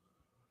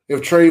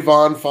 If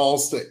Trayvon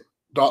falls to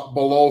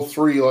below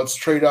 3, let's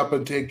trade up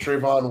and take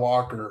Trayvon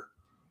Walker.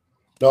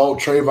 No,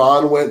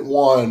 Trayvon went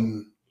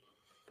 1.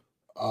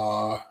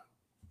 No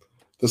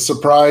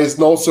surprise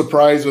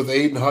with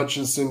Aiden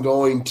Hutchinson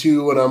going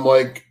 2, and I'm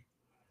like,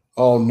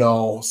 oh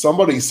no.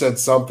 Somebody said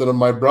something, and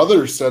my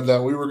brother said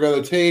that we were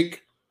going to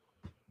take,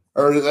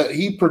 or that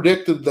he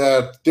predicted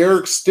that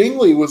Derek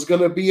Stingley was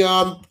going to be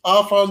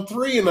off on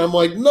 3, and I'm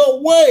like, no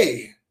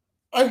way.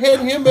 I had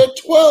him at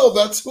 12.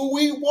 That's who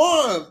we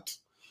want.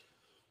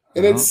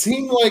 And it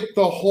seemed like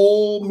the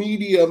whole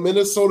media,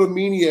 Minnesota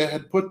media,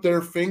 had put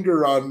their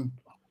finger on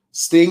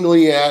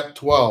Stingley at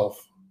 12.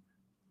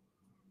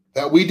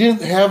 That we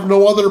didn't have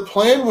no other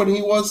plan when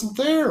he wasn't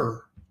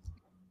there.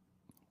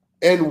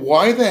 And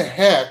why the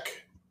heck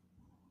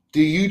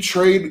do you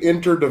trade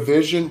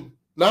interdivision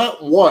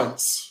not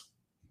once,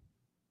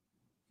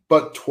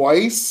 but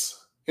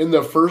twice in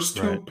the first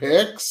 2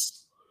 picks?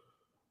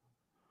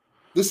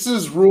 This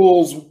is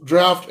rules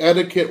draft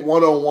etiquette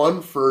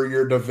 101 for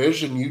your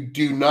division. You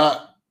do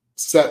not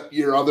set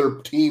your other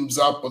teams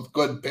up with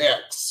good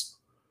picks.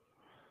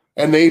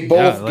 And they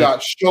both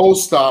got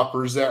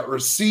showstoppers at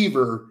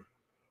receiver.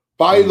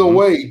 By the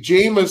way,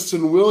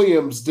 Jamison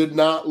Williams did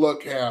not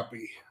look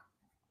happy.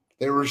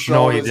 They were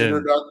showing his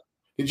introduction.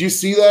 Did you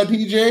see that,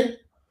 DJ?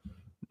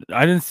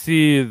 I didn't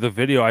see the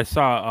video. I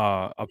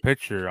saw a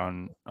picture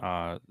on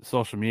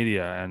social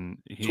media, and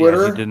he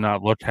did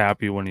not look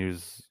happy when he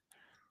was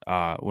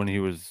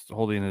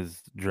holding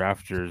his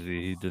draft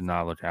jersey. He did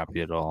not look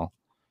happy at all.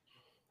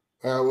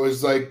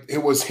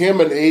 It was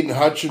him and Aiden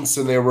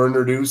Hutchinson they were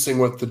introducing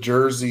with the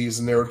jerseys,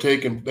 and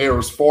there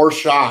was 4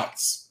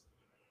 shots.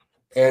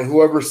 And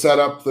whoever set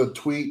up the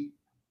tweet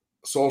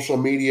social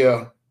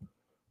media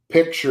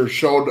picture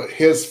showed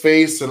his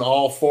face in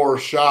all 4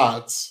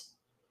 shots.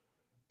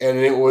 And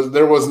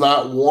there was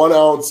not 1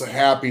 ounce of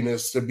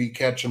happiness to be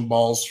catching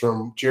balls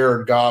from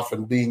Jared Goff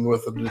and being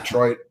with the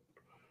Detroit.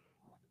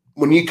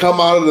 When you come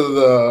out of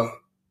the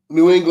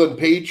New England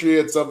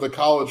Patriots of the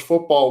college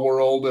football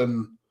world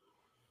and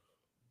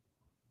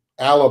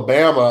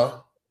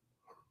Alabama,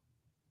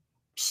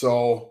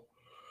 so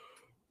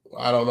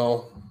I don't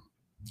know.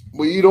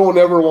 Well, you don't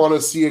ever want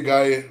to see a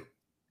guy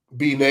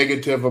be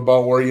negative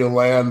about where you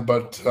land,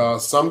 but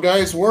some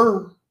guys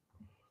were,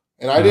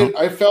 and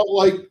I felt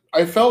like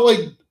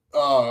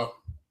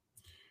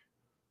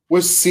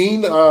was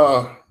seen.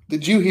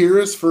 Did you hear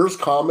his first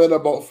comment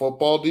about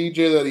football,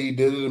 DJ, that he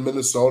did in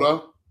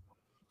Minnesota?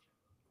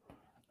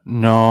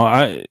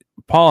 No,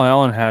 Paul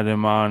Allen had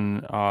him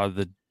on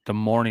the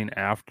morning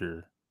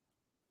after,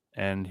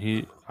 and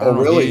he.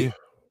 Really?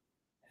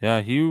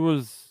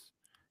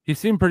 He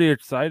seemed pretty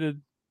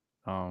excited.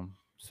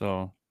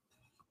 So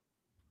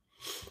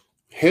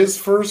his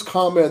first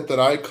comment that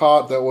I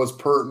caught that was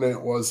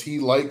pertinent was he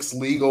likes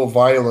legal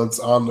violence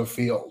on the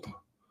field.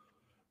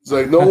 It's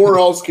like, nowhere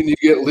else can you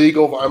get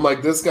legal. I'm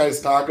like, this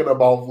guy's talking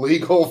about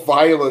legal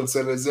violence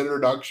in his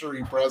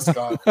introductory press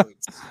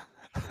conference.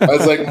 I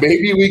was like,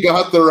 maybe we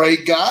got the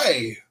right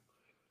guy.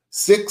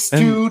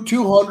 6'2",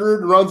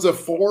 200, runs a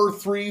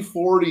 4.3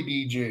 40,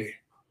 DJ.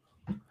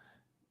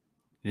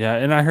 Yeah,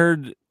 and I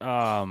heard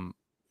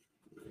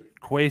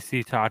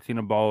Kwesi talking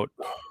about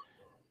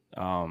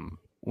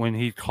when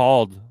he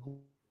called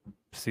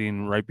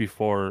scene right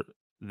before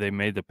they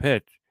made the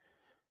pitch,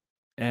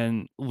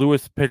 and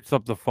Lewis picks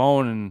up the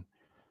phone,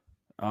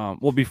 and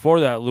before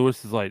that,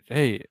 Lewis is like,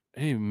 hey,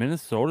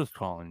 Minnesota's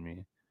calling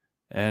me,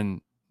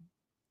 and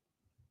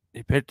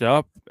he picked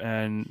up,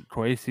 and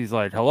Kwesi's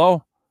like,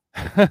 hello,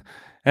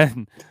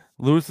 and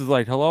Lewis is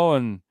like, hello,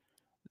 and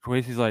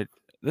Kwesi's like,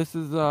 this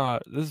is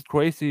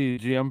Kwesi,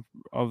 GM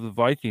of the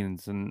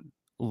Vikings, and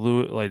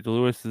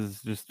Lewis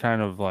is just kind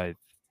of like,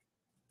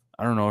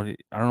 I don't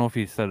know if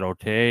he said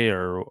okay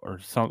or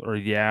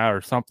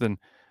something,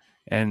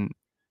 and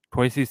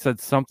Kwesi said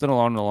something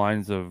along the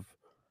lines of,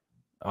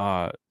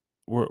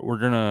 we're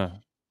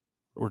gonna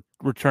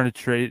we're trying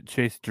to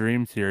chase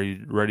dreams here. Are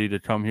you ready to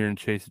come here and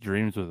chase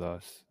dreams with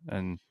us?"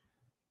 And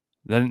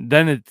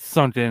then it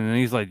sunk in, and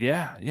he's like,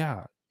 "Yeah,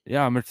 yeah,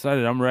 yeah, I'm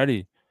excited. I'm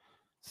ready."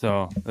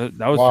 So that was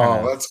kind Wow,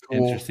 of that's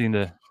cool. interesting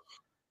to.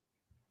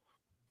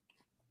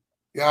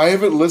 Yeah, I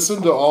haven't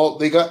listened to all.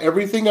 They got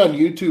everything on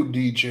YouTube,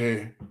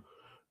 DJ.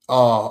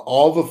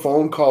 All the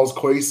phone calls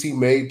Quasi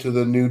made to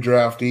the new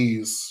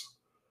draftees.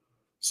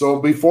 So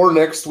before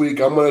next week,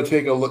 I'm going to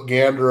take a look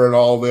gander at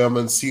all of them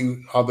and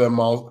see how them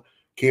all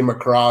came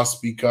across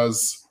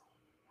because,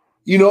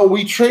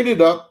 we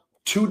traded up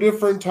 2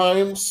 different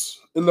times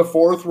in the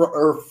fourth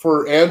or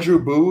for Andrew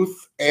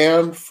Booth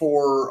and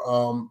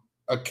for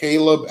a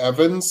Caleb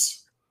Evans.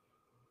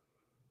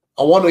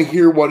 I want to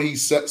hear what he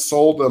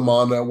sold them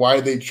on why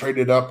they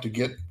traded up to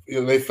get.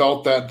 They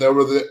felt that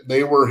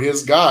they were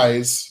his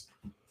guys,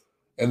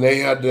 and they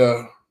had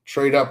to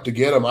trade up to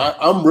get him.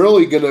 I'm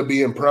really going to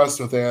be impressed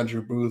with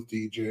Andrew Booth,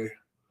 DJ.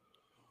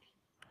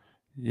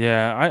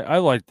 Yeah, I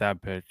like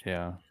that pick.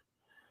 Yeah.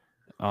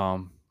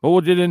 But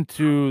we'll get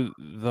into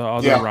the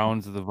other Yeah.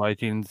 rounds of the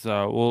Vikings.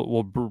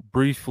 We'll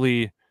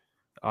briefly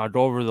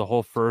go over the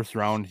whole first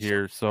round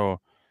here. So,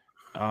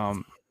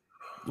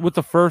 with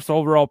the first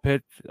overall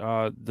pick,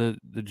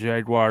 the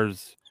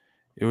Jaguars,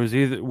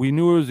 we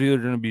knew it was either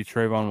going to be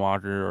Trayvon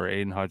Walker or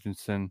Aiden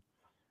Hutchinson.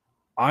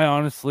 I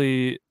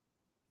honestly,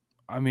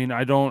 I mean,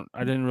 I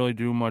didn't really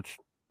do much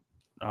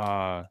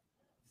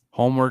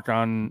homework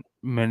on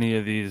many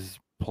of these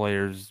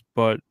players,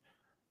 but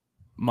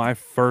my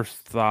first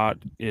thought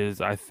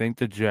is I think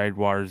the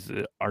Jaguars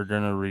are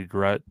going to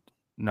regret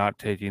not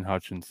taking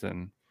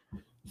Hutchinson.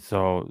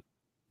 So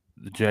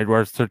the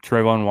Jaguars took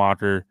Trayvon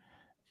Walker.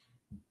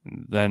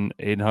 Then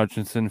Aiden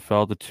Hutchinson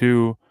fell to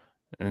 2,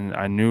 and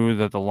I knew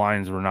that the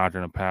Lions were not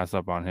going to pass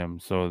up on him.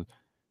 So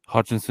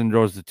Hutchinson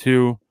goes to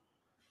 2.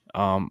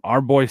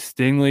 Our boy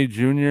Stingley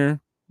Jr.,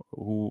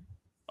 who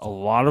a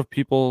lot of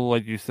people,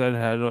 like you said,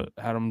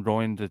 had him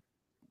going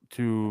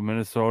to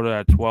Minnesota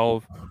at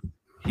 12.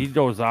 He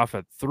goes off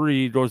at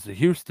 3, goes to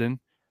Houston,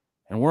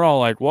 and we're all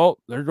like, well,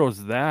 there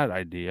goes that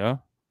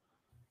idea.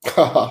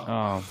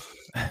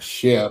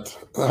 Shit.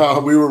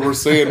 We were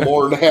saying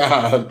more than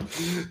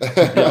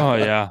that. Oh,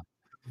 yeah.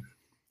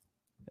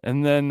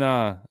 And then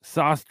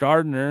Sauce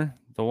Gardner,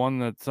 the one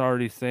that's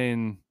already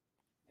saying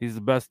he's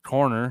the best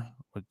corner,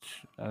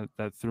 which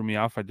that threw me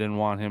off. I didn't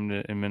want him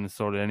in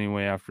Minnesota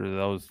anyway after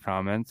those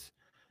comments.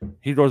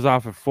 He goes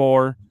off at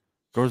 4,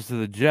 goes to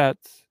the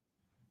Jets.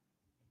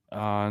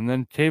 And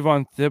then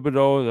Kayvon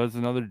Thibodeau, that's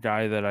another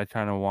guy that I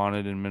kind of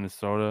wanted in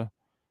Minnesota.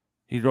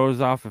 He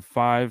goes off at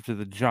 5 to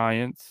the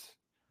Giants.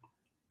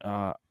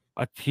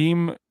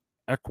 Akeem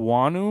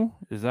Ekwonu,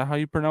 is that how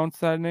you pronounce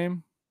that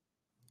name?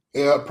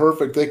 Yeah,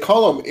 perfect. They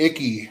call him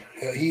Icky.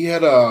 He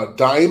had a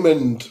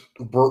diamond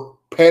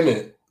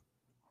pennant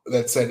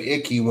that said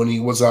Icky when he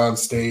was on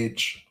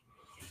stage.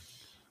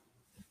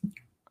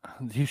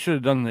 He should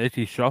have done the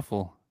Icky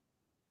Shuffle.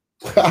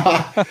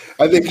 I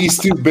think he's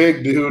too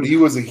big, dude. He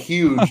was a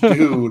huge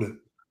dude.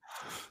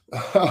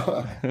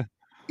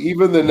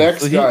 Even the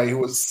next guy who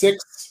was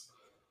 6.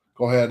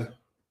 Go ahead.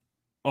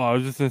 Oh, I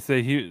was just gonna say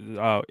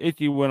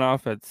Icky went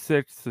off at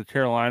 6 to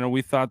Carolina.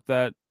 We thought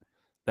that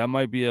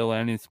might be a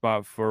landing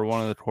spot for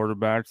one of the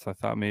quarterbacks. I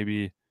thought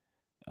maybe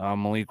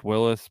Malik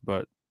Willis,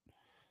 but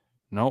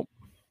nope.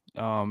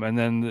 And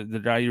then the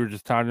guy you were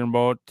just talking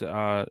about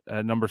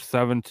at number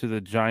 7 to the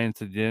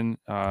Giants again,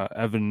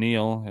 Evan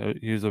Neal.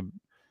 He's a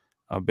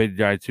big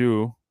guy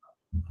too.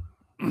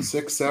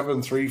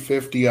 6'7",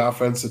 350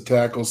 offensive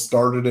tackle,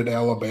 started at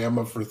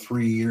Alabama for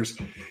 3 years.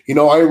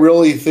 I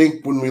really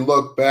think when we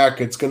look back,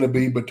 it's going to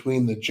be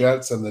between the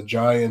Jets and the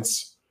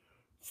Giants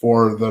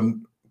for the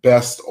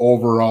best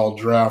overall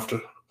draft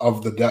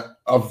of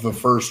the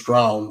first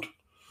round.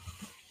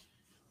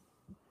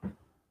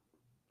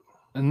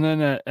 And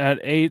then at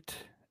 8,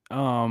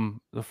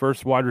 the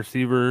first wide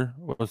receiver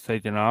was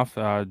taken off.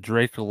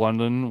 Drake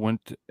London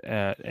went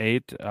at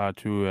 8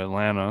 to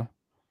Atlanta.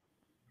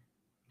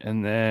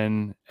 And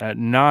then at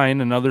 9,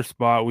 another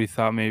spot we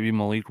thought maybe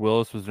Malik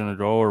Willis was going to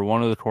go or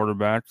one of the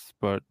quarterbacks,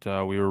 but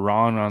we were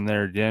wrong on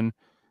there again.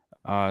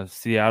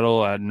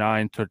 Seattle at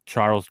 9 took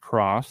Charles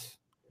Cross.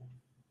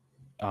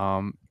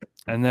 And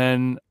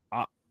then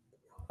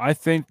I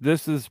think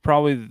this is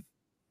probably,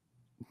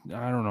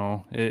 I don't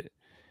know.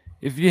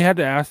 If you had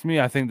to ask me,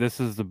 I think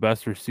this is the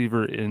best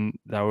receiver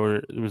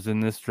was in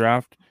this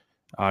draft.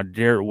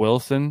 Garrett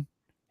Wilson.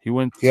 He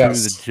went to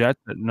the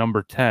Jets at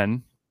number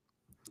 10.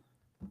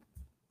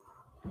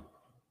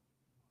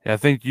 Yeah, I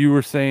think you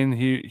were saying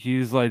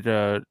he's like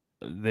they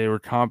were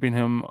comping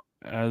him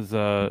as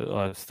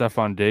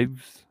Stephon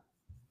Diggs.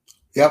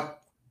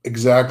 Yep,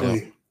 exactly.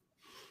 Yep.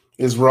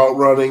 His route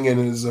running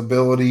and his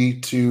ability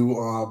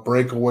to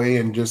break away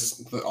and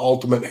just the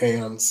ultimate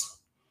hands.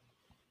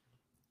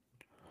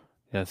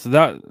 Yeah, so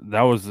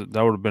that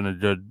would have been a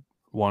good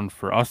one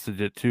for us to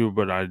get too,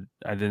 but I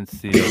didn't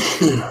see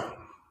it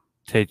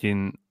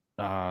taking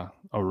a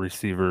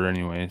receiver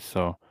anyway.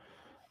 So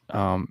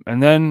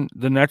And then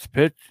the next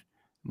pitch,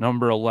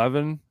 number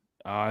 11,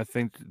 I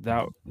think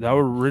that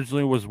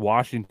originally was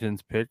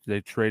Washington's pitch.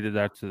 They traded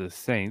that to the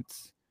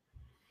Saints.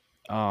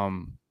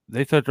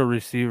 They took a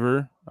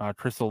receiver,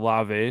 Chris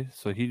Olave,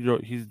 so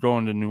he's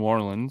going to New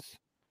Orleans.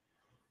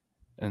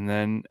 And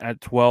then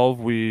at 12,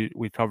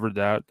 we covered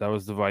that. That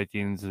was the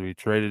Vikings. We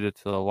traded it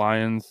to the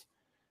Lions.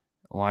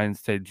 The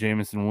Lions take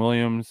Jameson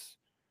Williams.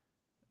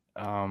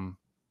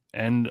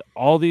 And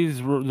all these,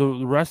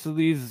 the rest of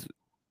these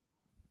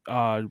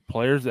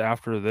players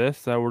after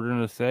this that we're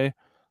going to say,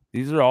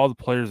 these are all the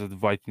players that the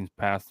Vikings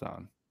passed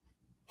on.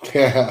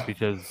 Yeah.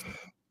 Because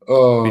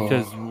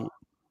Oh.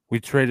 we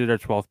traded our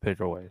 12th pick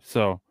away.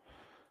 So,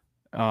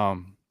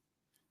 the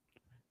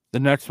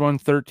next one,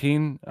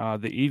 13,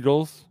 the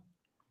Eagles.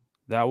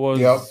 That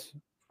was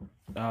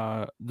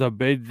the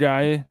big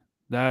guy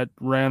that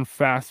ran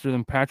faster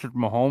than Patrick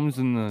Mahomes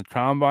in the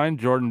combine,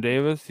 Jordan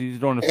Davis. He's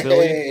going to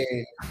Philly.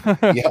 Hey.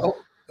 Yep.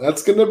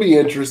 That's going to be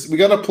interesting. We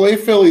got to play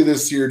Philly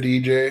this year,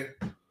 DJ.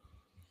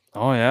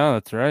 Oh, yeah,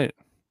 that's right.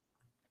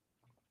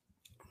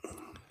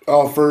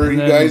 Oh, for you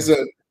guys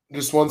that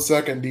just 1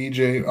 second,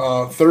 DJ.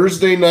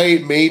 Thursday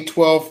night, May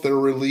 12th, they're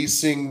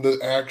releasing the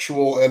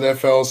actual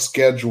NFL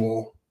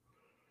schedule.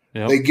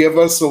 Yep. They give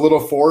us a little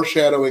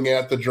foreshadowing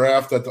at the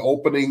draft that the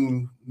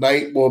opening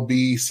night will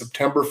be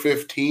September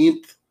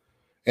 15th,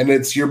 and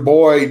it's your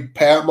boy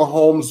Pat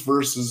Mahomes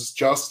versus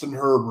Justin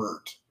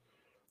Herbert.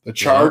 The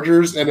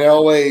Chargers in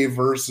LA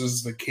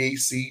versus the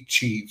KC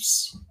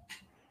Chiefs.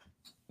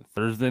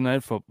 Thursday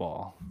night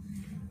football.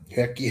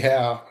 Heck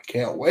yeah.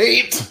 Can't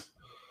wait.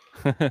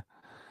 And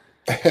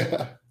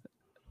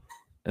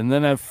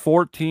then at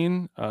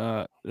 14,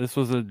 this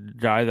was a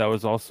guy that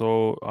was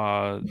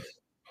also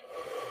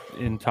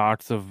in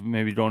talks of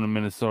maybe going to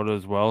Minnesota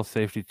as well.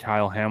 Safety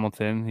Kyle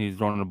Hamilton. He's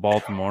going to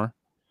Baltimore.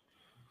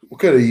 We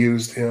could have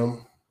used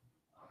him.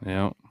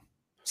 Yeah.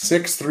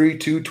 6'3",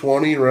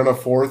 220, run a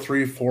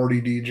 4.3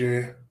 40,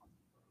 DJ.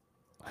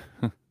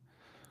 And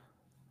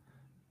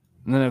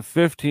then at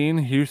 15,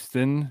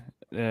 Houston,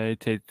 they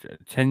take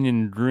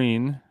Kenyon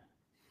Green.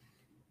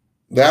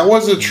 That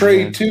was a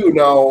trade too.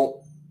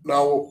 Now,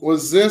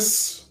 was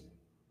this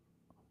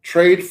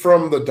trade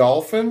from the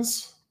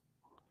Dolphins?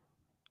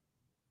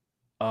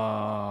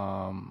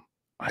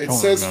 It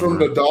says from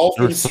the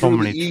Dolphins. There's so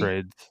many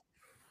trades.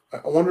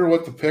 I wonder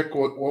what the pick,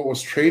 what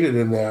was traded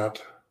in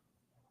that.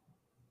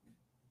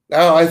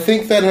 Now, I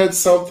think that had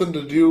something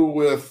to do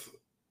with.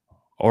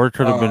 Or it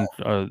could have been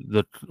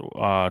the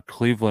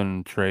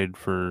Cleveland trade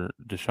for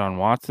Deshaun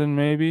Watson,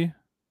 maybe?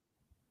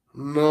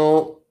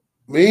 No,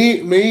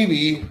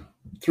 maybe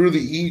through the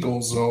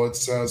Eagles, though, it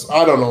says.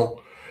 I don't know.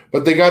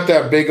 But they got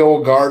that big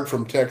old guard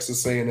from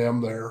Texas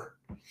A&M there.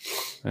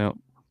 Yep.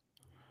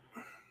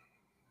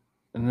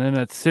 And then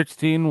at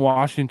 16,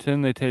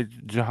 Washington, they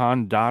take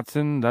Jahan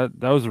Dotson.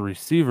 That was a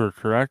receiver,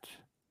 correct?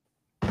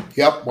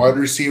 Yep, wide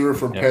receiver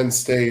from Penn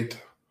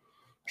State.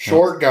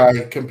 Short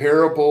guy,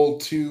 comparable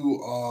to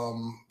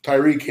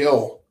Tyreek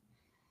Hill.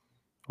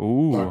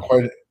 Ooh.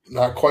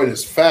 Not quite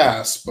as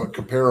fast, but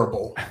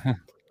comparable.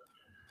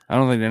 I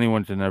don't think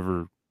anyone can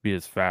ever be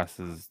as fast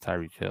as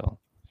Tyreek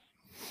Hill.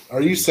 Are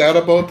you sad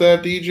about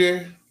that,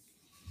 DJ?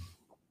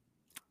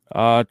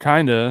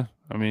 Kinda.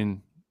 I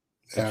mean,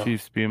 the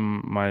Chiefs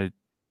being my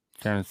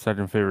kind of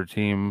second favorite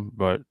team,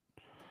 but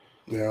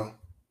yeah,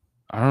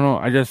 I don't know.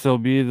 I guess it'll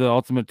be the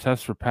ultimate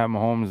test for Pat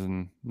Mahomes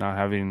and not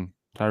having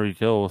Tyreek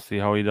Hill. We'll see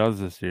how he does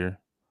this year.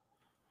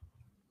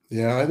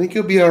 Yeah, I think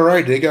he'll be all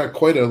right. They got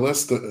quite a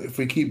list. If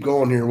we keep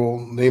going here, we'll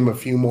name a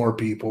few more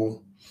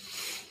people.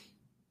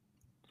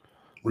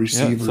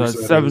 Receivers. Yeah,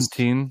 so at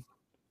 17.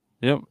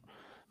 Yep.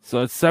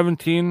 So at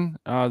 17,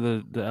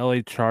 the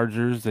LA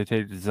Chargers, they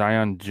take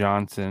Zion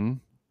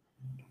Johnson.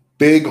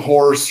 Big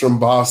horse from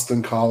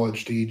Boston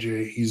College,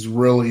 DJ. He's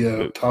really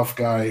a tough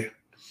guy.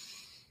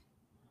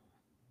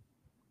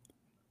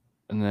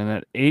 And then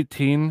at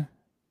 18,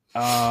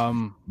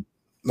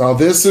 now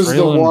this is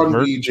the one,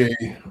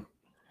 DJ.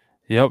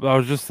 Yep, I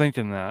was just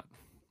thinking that.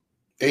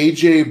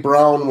 A.J.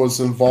 Brown was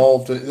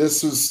involved.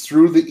 This is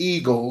through the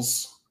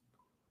Eagles.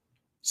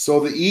 So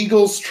the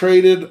Eagles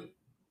traded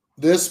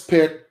this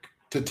pick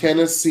to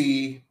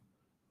Tennessee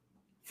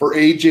for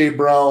A.J.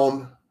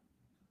 Brown,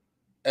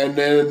 and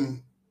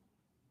then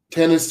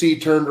Tennessee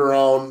turned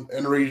around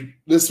and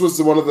this was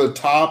one of the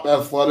top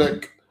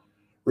athletic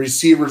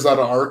receivers out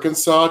of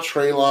Arkansas,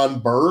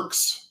 Treylon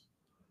Burks.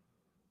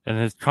 And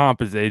his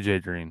comp is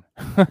AJ Green.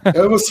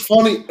 It was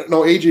funny.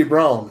 No, AJ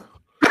Brown.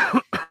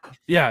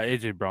 Yeah,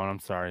 AJ Brown. I'm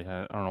sorry.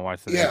 I don't know why I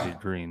said AJ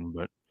Green,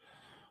 but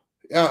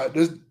yeah.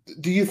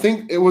 Do you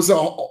think it was a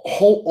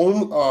whole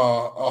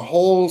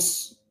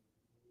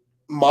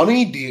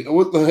money deal?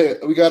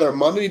 We got our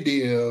money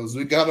deals.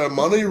 We got our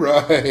money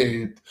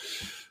right.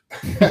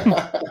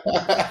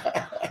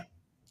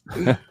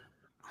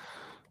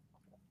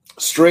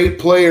 Straight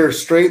player,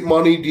 straight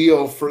money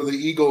deal for the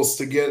Eagles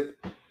to get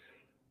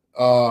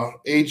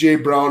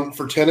AJ Brown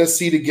for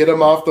Tennessee to get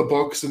him off the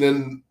books and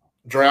then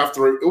draft.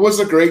 It was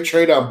a great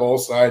trade on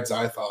both sides,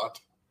 I thought.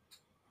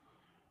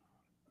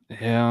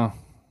 Yeah.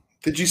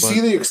 Did you see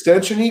the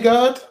extension he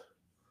got?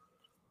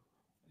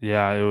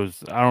 Yeah, it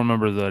was. I don't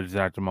remember the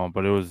exact amount,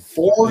 but it was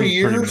 4 pretty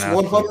years,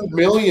 massive. 100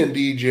 million,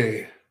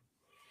 DJ.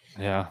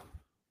 Yeah.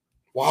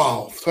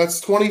 Wow, that's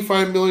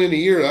 25 million a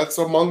year. That's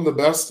among the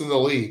best in the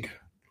league.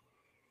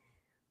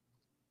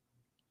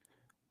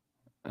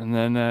 And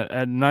then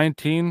at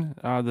 19,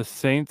 the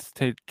Saints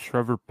take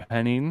Trevor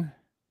Penning.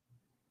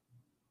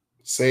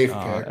 Safe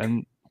pick.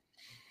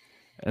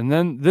 And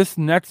then this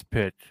next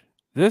pitch,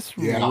 this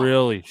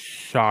really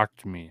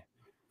shocked me.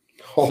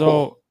 Oh.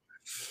 So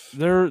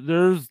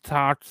there's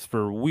talks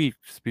for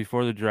weeks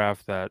before the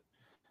draft that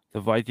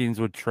the Vikings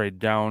would trade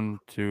down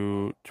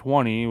to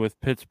 20 with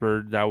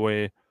Pittsburgh. That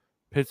way,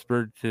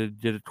 Pittsburgh could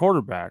get a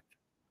quarterback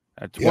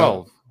at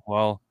 12. Yep.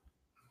 Well,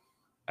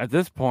 at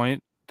this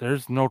point,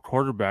 there's no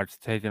quarterbacks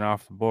taken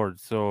off the board.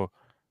 So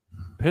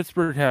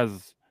Pittsburgh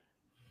has,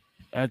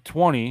 at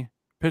 20,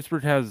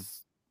 Pittsburgh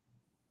has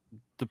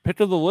the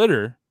pick of the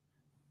litter,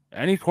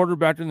 any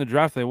quarterback in the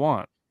draft they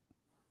want.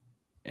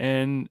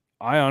 And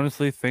I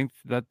honestly think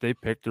that they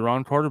picked the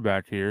wrong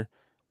quarterback here.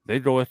 They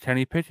go with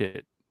Kenny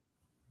Pickett.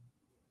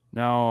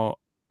 Now,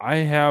 I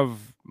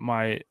have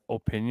my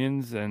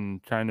opinions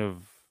and kind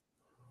of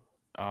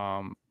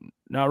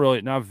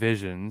not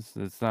visions.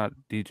 It's not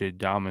DJ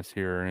Damas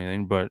here or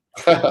anything, but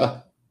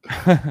I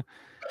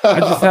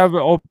just have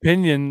an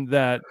opinion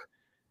that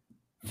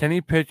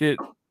Kenny Pickett,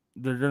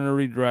 they're going to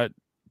regret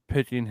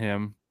picking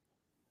him.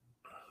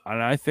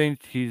 And I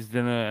think he's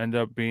going to end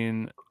up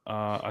being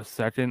a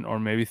second or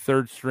maybe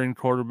third string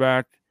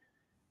quarterback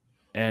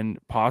and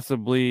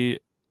possibly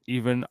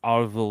even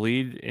out of the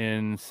league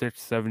in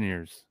 6-7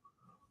 years.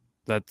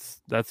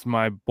 That's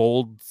my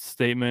bold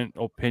statement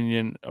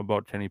opinion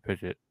about Kenny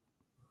Pickett.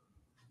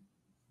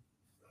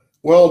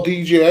 Well,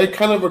 DJ, I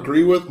kind of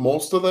agree with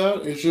most of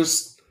that. It's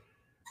just,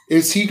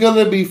 is he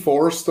going to be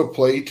forced to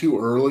play too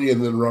early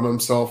and then run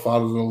himself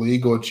out of the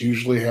league, which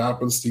usually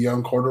happens to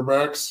young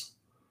quarterbacks?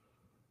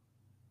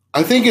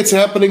 I think it's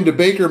happening to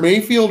Baker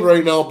Mayfield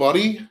right now,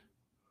 buddy.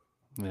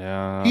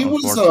 Yeah. He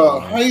was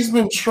a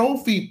Heisman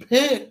Trophy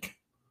pick.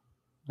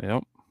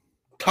 Yep.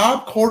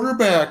 Top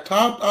quarterback,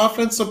 top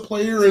offensive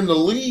player in the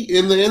league,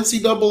 in the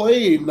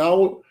NCAA.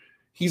 Now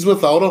he's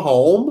without a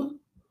home.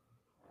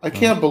 I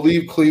can't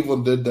believe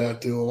Cleveland did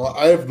that to him.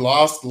 I have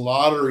lost a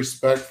lot of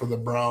respect for the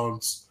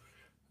Browns.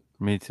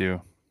 Me too.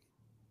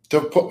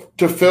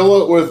 To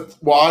fill it with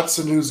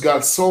Watson, who's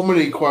got so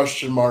many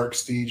question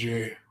marks,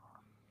 DJ.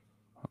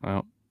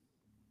 Well,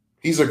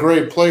 he's a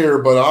great player,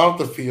 but off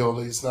the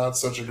field, he's not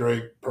such a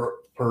great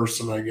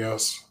person, I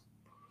guess.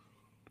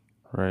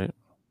 Right.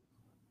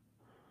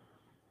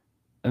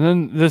 And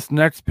then this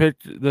next pick,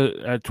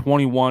 at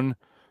 21,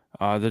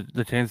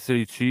 the Kansas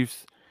City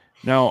Chiefs.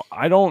 Now,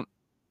 I don't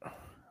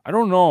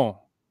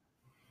know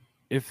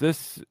if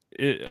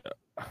it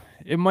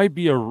might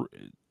be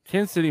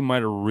Kansas City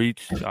might have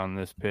reached on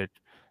this pick.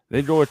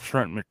 They go with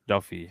Trent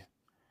McDuffie.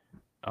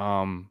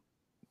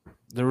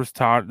 There was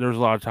a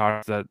lot of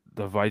talk that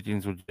the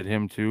Vikings would get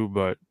him too,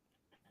 but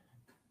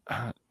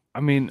I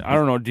mean, I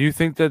don't know. Do you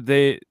think that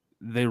they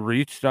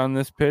reached on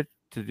this pick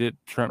to get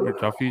Trent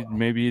McDuffie?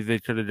 Maybe they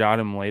could have got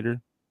him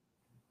later.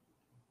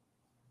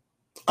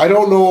 I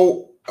don't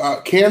know.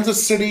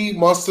 Kansas City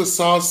must have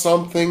saw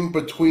something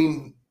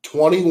between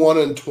 21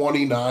 and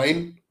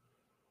 29.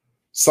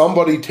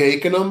 Somebody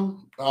taking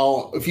him.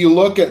 Now, if you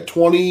look at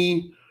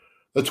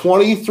the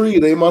 23,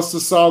 they must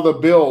have saw the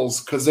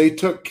Bills because they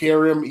took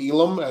Kareem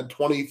Elam at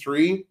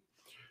 23.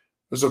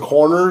 There's a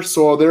corner,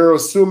 so they're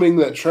assuming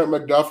that Trent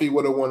McDuffie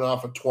would have went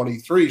off at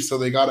 23, so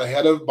they got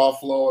ahead of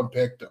Buffalo and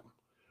picked him.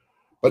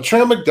 But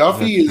Trent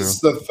McDuffie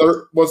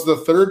was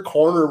the third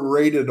corner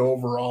rated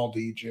overall,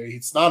 DJ.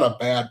 It's not a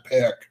bad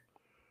pick.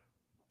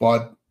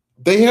 But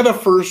they had a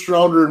first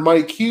rounder in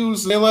Mike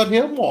Hughes, and they let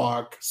him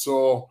walk.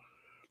 So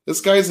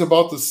this guy's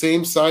about the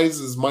same size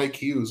as Mike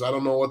Hughes. I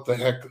don't know what the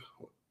heck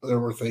they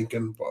were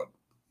thinking,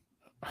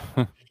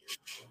 but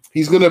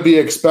he's going to be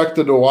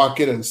expected to walk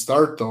in and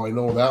start, though. I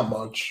know that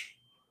much.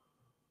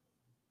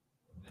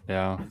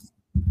 Yeah.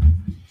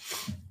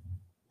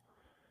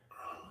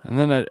 And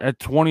then at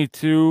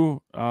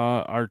 22,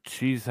 our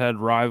cheesehead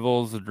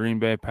rivals, the Green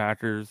Bay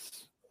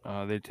Packers,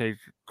 they take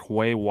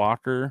Quay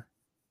Walker.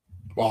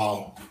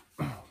 Wow.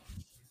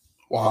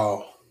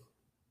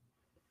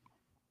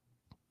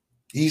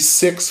 He's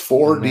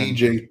 6'4",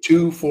 DJ,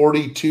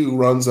 242,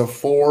 runs a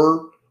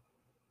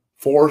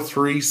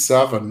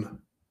 4.37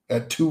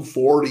 at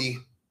 240.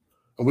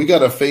 And we got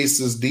to face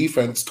his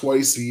defense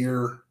twice a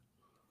year.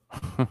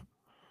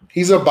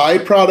 He's a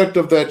byproduct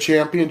of that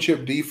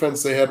championship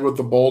defense they had with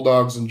the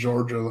Bulldogs in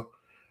Georgia.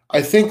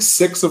 I think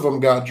 6 of them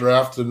got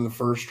drafted in the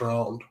first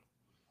round,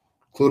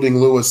 including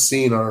Lewis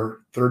Cine, our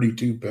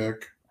 32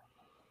 pick.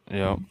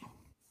 Yep.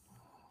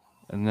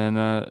 And then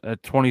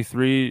at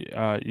 23,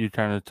 you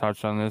kind of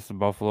touched on this,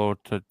 Buffalo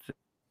to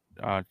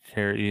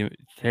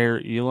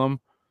Care Elam.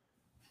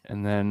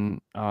 And then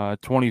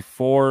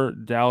 24,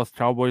 Dallas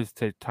Cowboys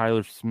take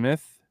Tyler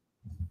Smith.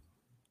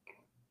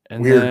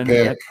 And Weird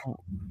pick.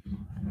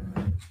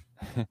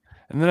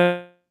 And then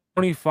at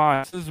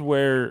 25, this is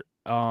where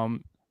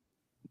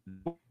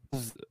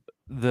was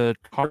the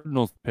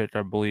Cardinals pitch,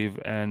 I believe,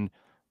 and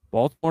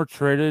Baltimore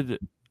traded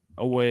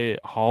away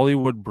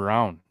Hollywood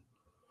Brown.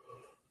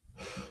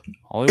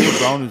 Hollywood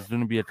Brown is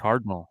going to be a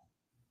Cardinal.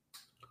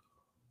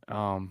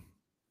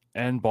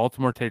 And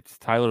Baltimore takes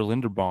Tyler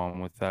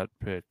Linderbaum with that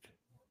pick.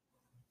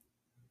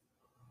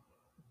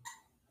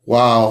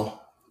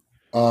 Wow.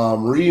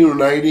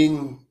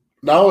 Reuniting.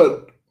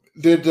 Now,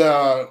 did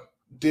Arizona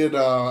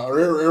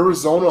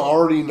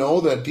already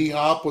know that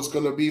D-Hop was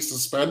going to be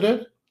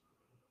suspended?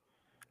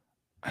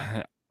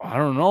 I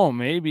don't know.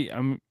 Maybe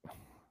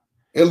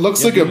It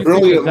looks Yeah, like do a you think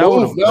brilliant that would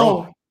move have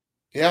broke? now.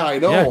 Yeah, I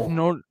Yeah,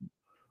 know.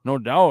 no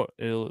doubt.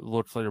 It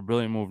looks like a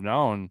brilliant move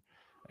now, and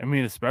I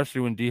mean,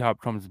 especially when D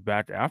Hop comes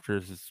back after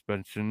his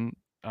suspension.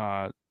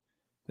 They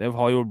have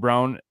Hollywood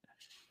Brown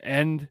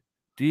and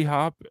D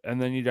Hop,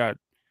 and then you got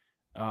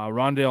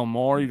Rondale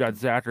Moore, you got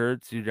Zach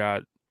Ertz, you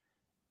got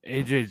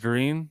AJ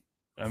Green.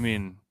 I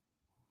mean,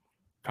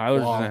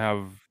 Tyler's gonna Wow.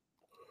 have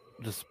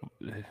just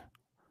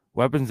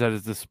weapons at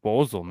his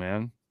disposal,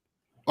 man.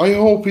 I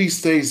hope he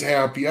stays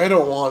happy. I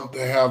don't want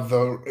to have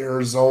the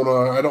Arizona.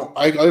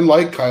 I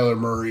like Kyler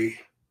Murray.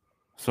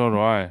 So do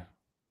I.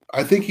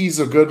 I think he's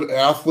a good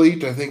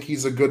athlete. I think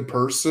he's a good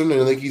person,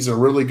 and I think he's a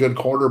really good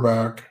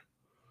quarterback.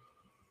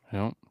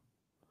 Yep.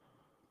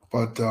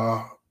 But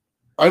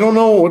I don't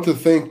know what to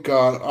think.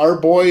 Our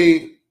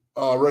boy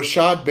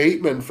Rashad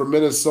Bateman from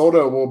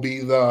Minnesota will be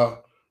the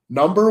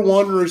number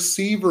one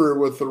receiver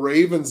with the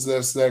Ravens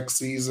this next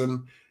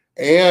season,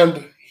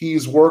 and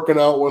he's working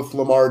out with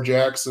Lamar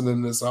Jackson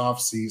in this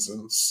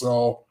offseason.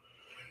 So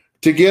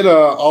to get a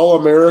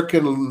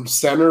All-American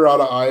center out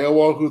of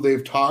Iowa who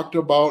they've talked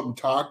about and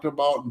talked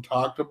about and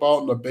talked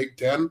about in the Big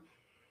Ten,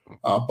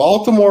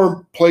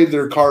 Baltimore played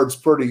their cards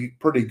pretty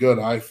good,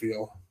 I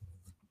feel.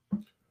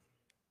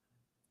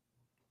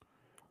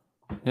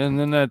 And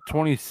then at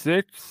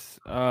 26,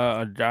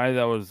 a guy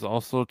that was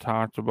also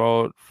talked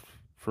about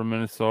from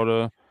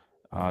Minnesota,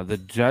 the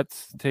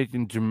Jets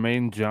taking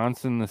Jermaine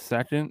Johnson the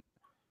second.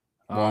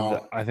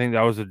 Wow. I think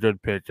that was a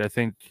good pitch. I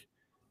think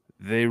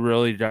they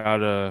really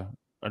got a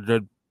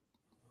good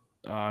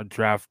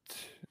draft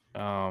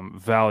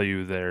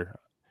value there.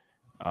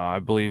 I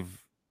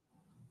believe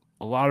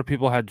a lot of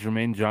people had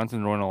Jermaine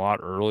Johnson going a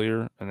lot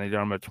earlier, and they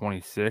got him at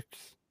 26.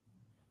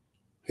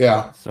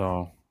 Yeah.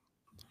 So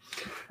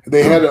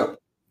They had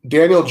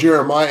Daniel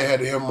Jeremiah had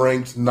him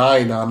ranked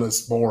 9 on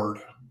this board.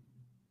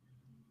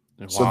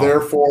 wow. So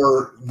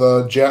therefore,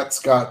 the Jets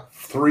got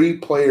 3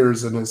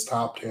 players in his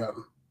top 10.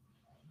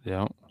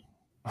 Yeah.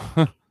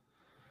 And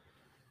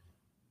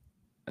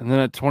then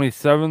at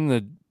 27,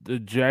 the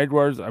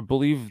Jaguars, I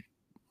believe,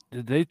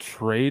 did they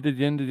trade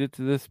again to get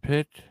to this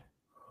pick?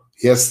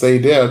 Yes, they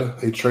did.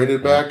 They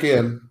traded back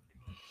in.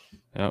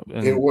 Yep.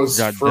 And It was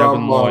got from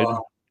Devin Lloyd.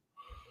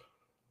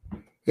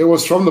 It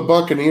was from the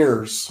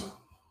Buccaneers.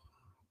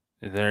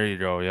 There you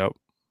go. Yep.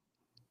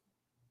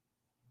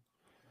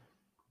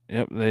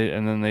 Yep.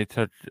 Then they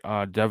took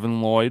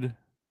Devin Lloyd.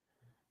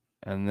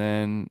 And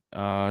then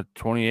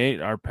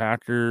 28, our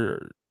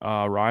Packer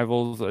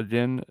rivals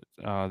again.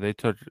 They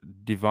took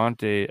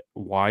Devontae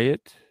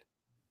Wyatt.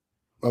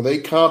 Well, they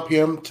comp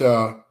him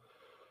to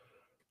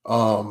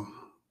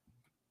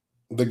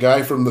the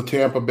guy from the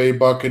Tampa Bay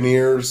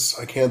Buccaneers.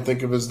 I can't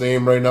think of his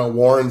name right now.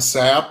 Warren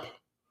Sapp.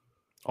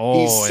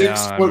 Oh, He's yeah,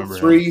 I remember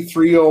 6'3",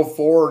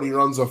 304, and he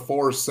runs a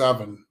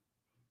 4.7.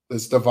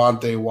 This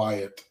Devontae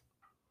Wyatt.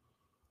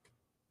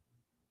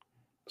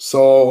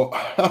 So,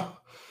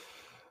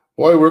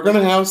 boy, we're going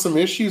to have some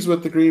issues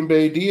with the Green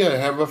Bay D. I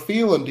have a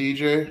feeling,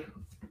 DJ.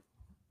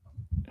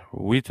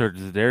 We took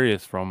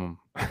Darius from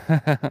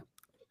him.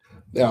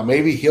 Yeah,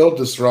 maybe he'll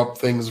disrupt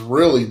things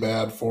really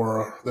bad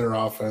for their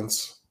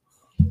offense.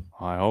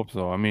 I hope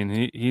so. I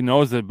mean, he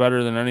knows it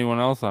better than anyone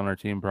else on our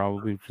team,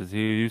 probably, because he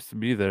used to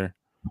be there.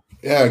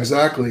 Yeah,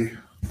 exactly.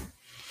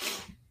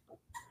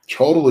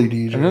 Totally,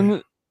 DJ. And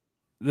then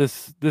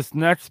this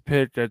next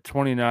pick at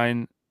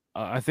 29,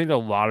 I think a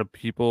lot of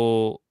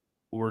people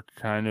were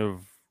kind of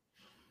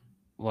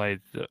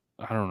like,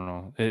 I don't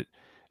know. It's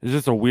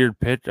just a weird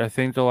pitch. I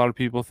think a lot of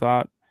people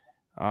thought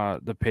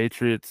the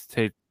Patriots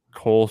take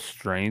Cole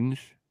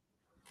Strange.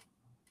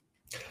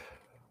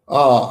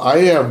 I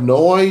have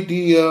no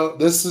idea.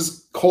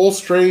 Cole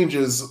Strange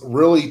is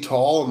really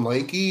tall and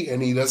lanky,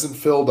 and he doesn't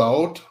filled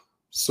out.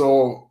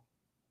 So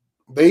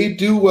they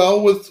do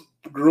well with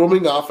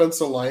grooming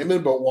offensive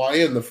linemen, but why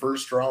in the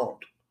first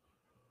round?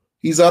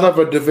 He's out of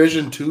a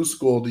Division II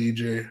school,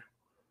 DJ.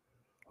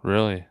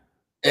 Really?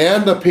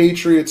 And the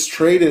Patriots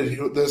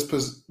traded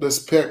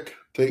this pick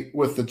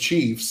with the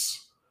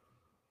Chiefs.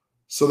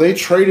 So they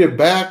traded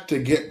back to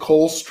get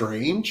Cole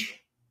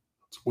Strange.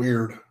 It's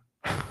weird.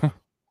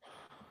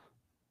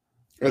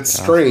 It's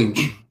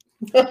strange.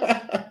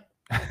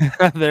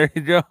 There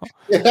you go.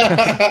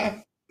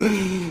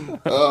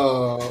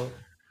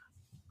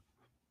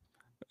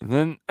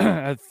 Then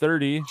at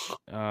 30,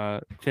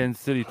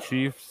 Kansas City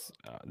Chiefs,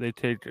 they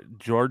take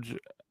George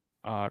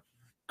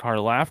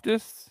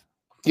Karlaftis.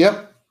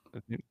 Yep.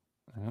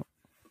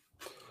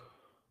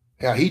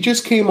 Yeah, he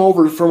just came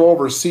over from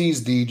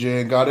overseas,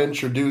 DJ, and got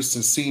introduced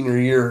his senior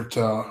year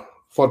to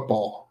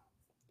football.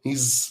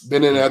 He's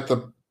been in at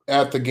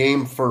the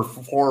game for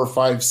 4 or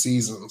 5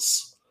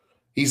 seasons.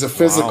 He's a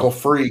physical Wow.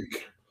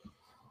 freak.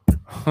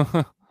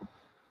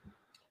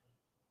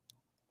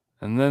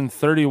 And then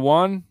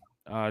 31,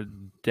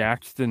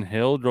 Daxton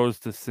Hill goes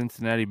to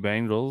Cincinnati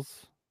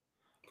Bengals.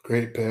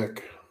 Great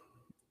pick.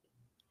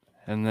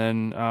 And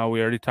then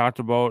we already talked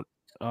about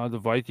the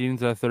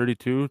Vikings at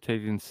 32,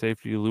 taking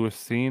safety Lewis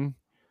Seen.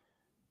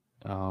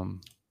 I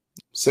didn't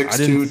 6'2",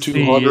 see it.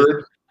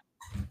 200.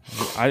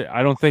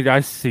 I don't think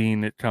I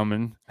seen it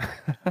coming.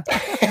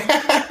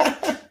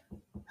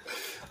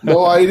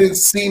 No, I didn't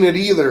seen it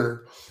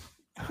either.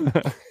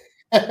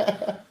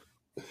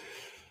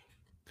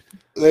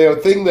 The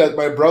thing that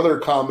my brother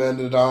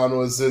commented on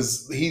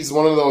was he's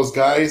one of those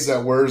guys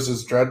that wears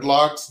his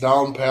dreadlocks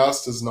down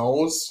past his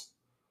nose.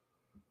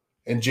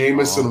 And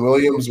Jamison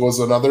Williams was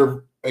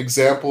another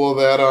example of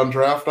that on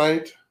draft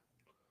night.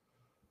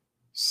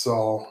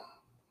 So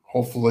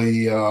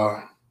hopefully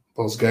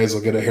those guys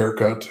will get a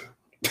haircut.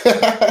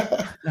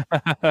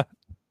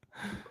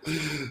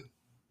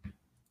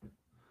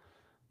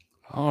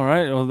 All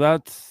right. Well,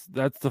 that's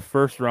the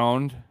first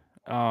round.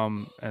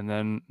 And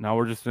then now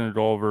we're just gonna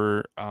go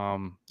over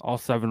all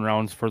 7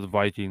 rounds for the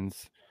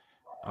Vikings.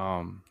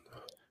 So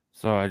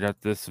I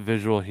got this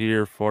visual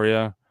here for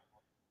you.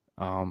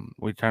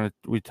 We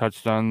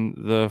touched on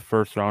the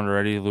first round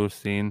already, Lewis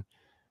Seen.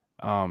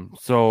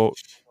 So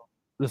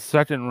the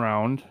second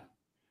round,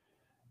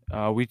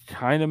 we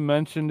kind of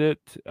mentioned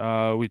it.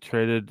 We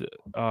traded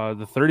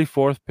the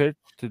 34th pick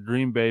to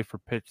Green Bay for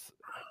picks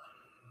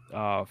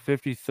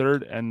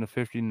 53rd and the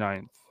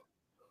 59th.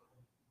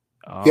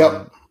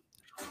 Yep.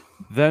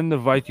 Then the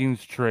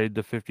Vikings trade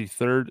the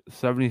 53rd,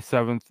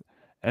 77th,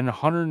 and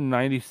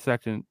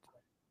 192nd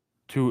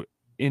to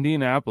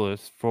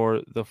Indianapolis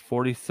for the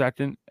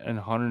 42nd and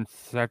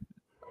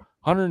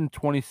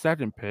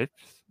 122nd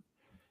picks.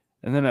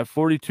 And then at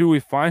 42, we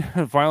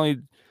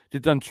finally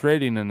get done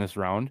trading in this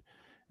round.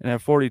 And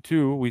at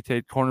 42, we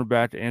take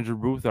cornerback Andrew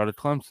Booth out of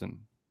Clemson.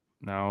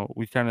 Now,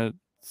 we kind of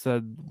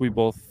said we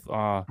both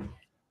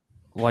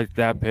liked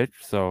that pick,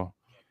 so...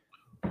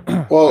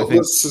 Well,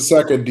 that's the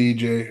second,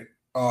 DJ.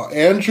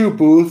 Andrew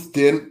Booth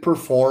didn't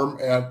perform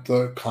at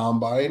the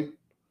combine,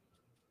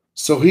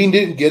 so he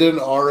didn't get an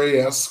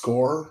RAS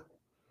score,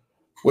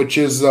 which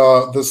is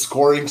the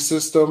scoring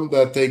system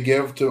that they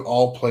give to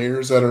all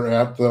players that are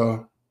at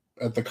the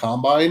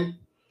combine.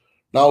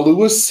 Now,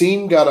 Lewis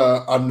Seen got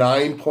a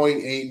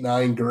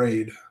 9.89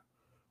 grade,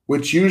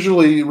 which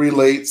usually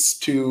relates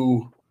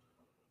to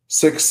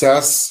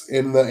success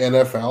in the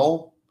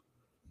NFL.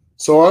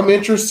 So I'm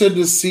interested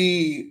to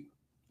see,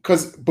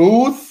 because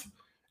Booth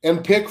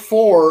and pick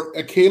 4,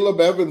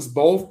 Caleb Evans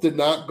both did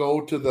not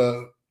go to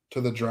the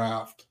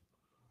draft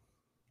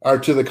or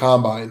to the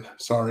combine.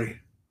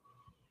 Sorry.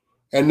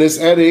 And this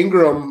Ed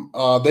Ingram,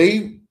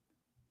 the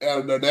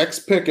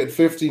next pick at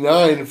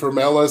 59 from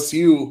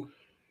LSU,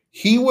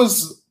 he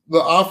was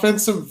the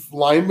offensive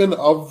lineman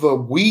of the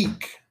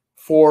week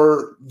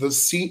for the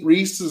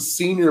Reese's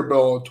Senior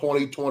Bowl of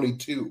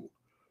 2022.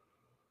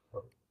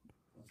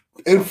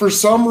 And for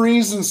some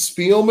reason,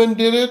 Spielman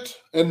did it,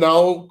 and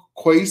now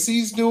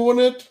Kwesi's doing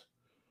it,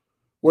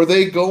 where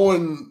they go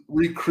and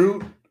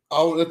recruit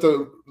out at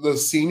the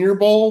Senior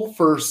Bowl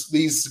for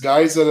these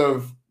guys that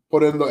have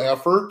put in the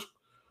effort.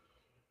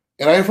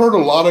 And I've heard a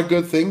lot of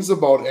good things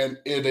about Ed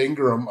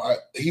Ingram.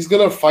 He's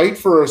going to fight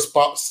for a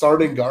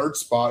starting guard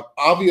spot.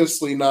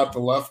 Obviously not the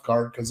left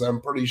guard, because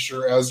I'm pretty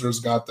sure Ezra's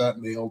got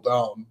that nailed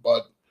down.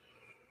 But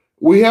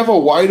we have a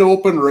wide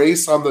open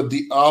race on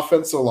the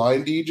offensive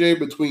line, DJ,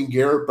 between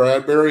Garrett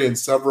Bradbury and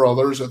several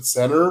others at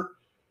center.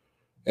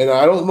 And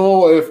I don't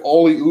know if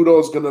Oli Udoh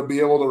is going to be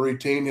able to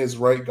retain his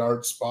right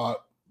guard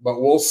spot.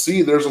 But we'll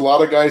see. There's a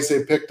lot of guys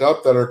they picked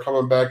up that are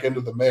coming back into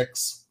the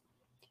mix.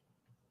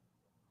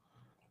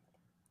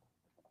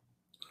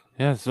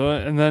 Yeah, so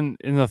and then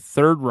in the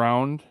third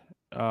round,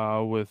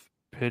 with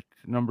pick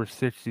number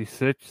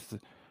 66,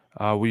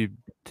 we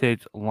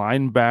take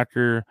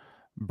linebacker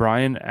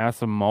Brian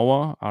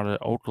Asamoah out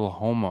of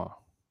Oklahoma.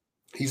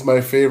 He's my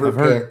favorite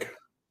pick.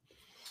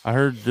 I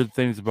heard good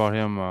things about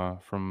him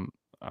from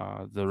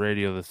the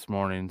radio this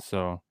morning.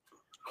 So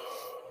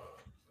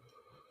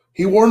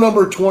he wore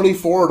number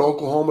 24 at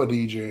Oklahoma,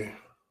 DJ.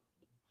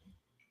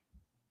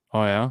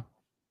 Oh yeah.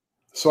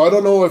 So I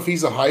don't know if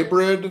he's a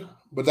hybrid.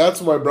 But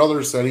that's what my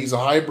brother said. He's a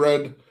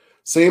hybrid,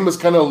 same as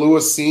kind of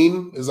Lewis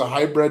Seen, is a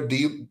hybrid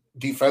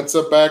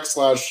defensive back /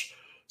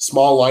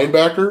 small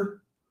linebacker.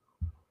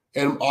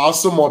 And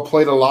Asamoah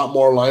played a lot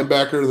more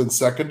linebacker than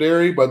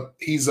secondary, but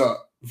he's a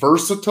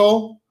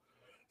versatile.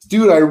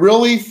 Dude, I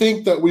really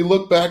think that we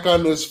look back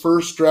on this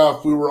first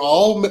draft, we were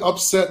all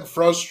upset and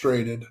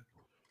frustrated.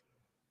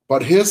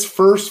 But his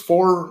first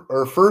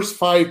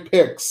 5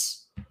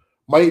 picks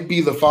might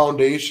be the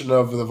foundation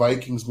of the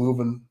Vikings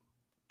moving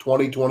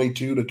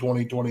 2022 to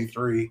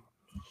 2023.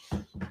 I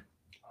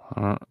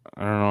don't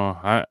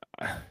know.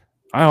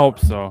 I hope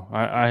so.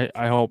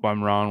 I hope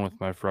I'm wrong with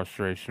my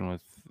frustration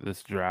with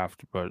this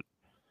draft, but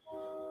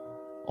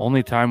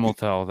only time will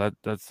tell.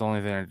 That's the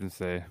only thing I can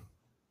say.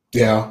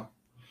 Yeah.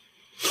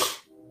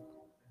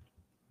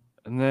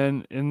 And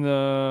then in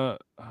the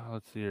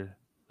let's see here,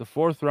 the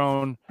 4th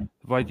round, the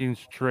Vikings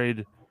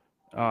trade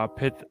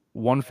pick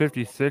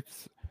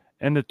 156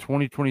 and a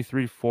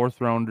 2023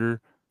 4th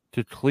rounder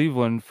to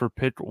Cleveland for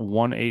pick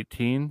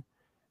 118,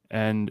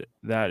 and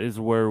that is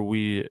where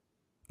we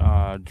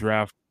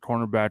draft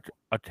cornerback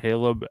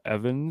Caleb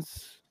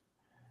Evans.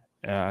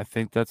 I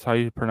think that's how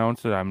you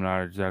pronounce it. I'm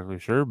not exactly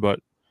sure, but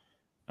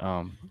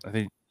I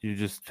think you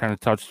just kind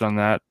of touched on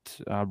that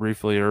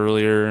briefly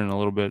earlier and a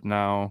little bit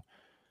now.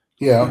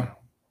 Yeah.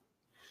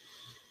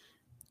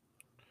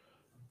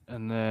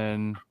 And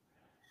then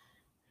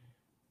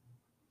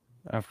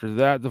after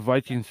that, the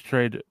Vikings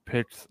trade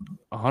picks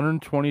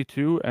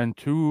 122 and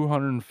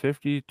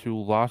 250 to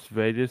Las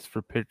Vegas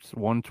for picks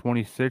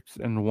 126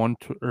 and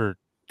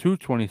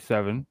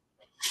 227.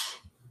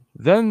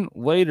 Then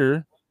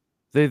later,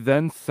 they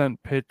then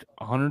sent pick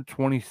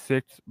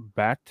 126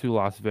 back to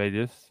Las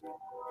Vegas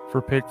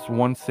for picks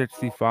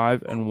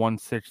 165 and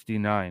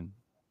 169.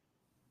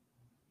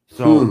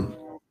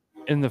 So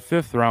in the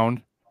 5th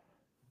round,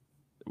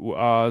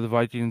 the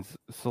Vikings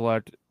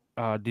select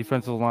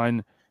defensive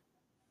line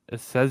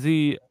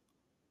Sezi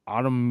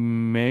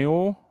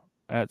Atameo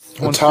at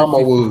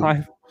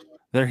 165.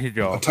 There you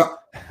go.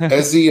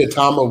 Ezi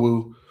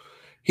Atamawu.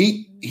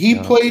 He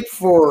played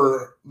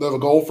for the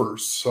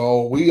Gophers,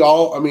 so we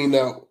all,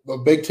 the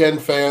Big Ten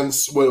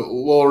fans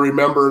will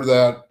remember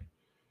that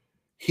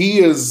he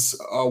is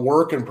a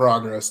work in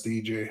progress,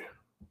 DJ.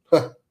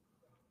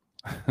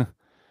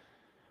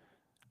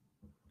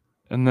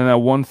 And then at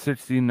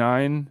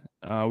 169,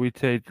 we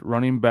take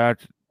running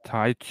back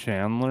Ty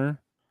Chandler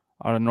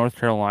out of North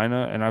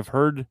Carolina, and I've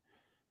heard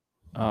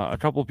a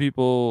couple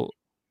people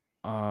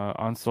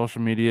on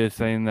social media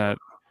saying that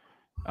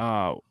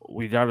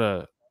we got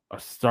a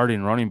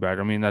starting running back.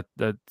 I mean,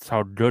 that's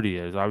how good he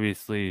is.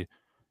 Obviously,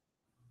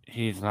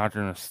 he's not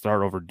going to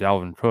start over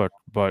Dalvin Cook,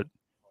 but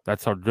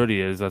that's how good he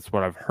is. That's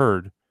what I've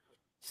heard.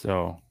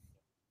 So,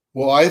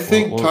 well, I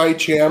think Ty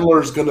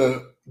Chandler is going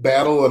to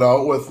battle it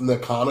out with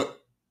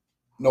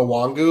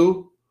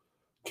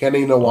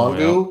Kenny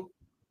Nwangu,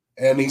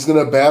 and he's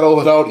going to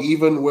battle it out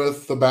even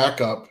with the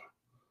backup.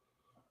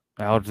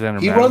 Alexander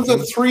He Madison. runs a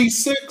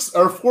 3.6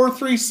 or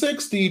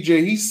 4.36,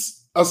 DJ.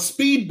 He's a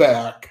speed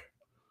back.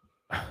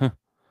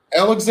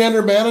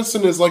 Alexander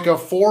Madison is like a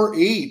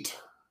 4.8.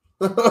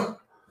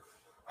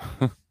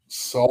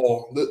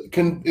 So,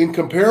 in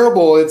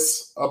comparable,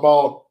 it's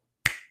about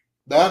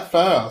that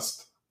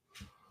fast.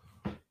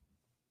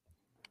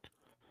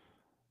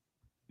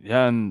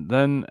 Yeah, and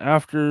then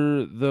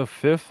after the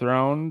 5th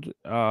round,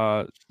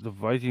 the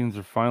Vikings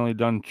are finally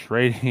done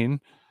trading.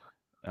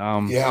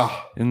 In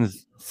the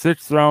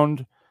 6th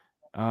round,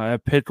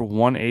 at pick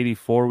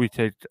 184, we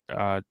take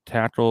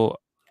tackle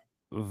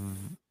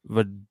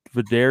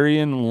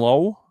Vidarian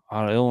Lowe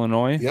out of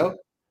Illinois.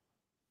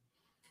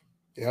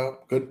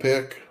 Yep, good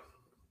pick.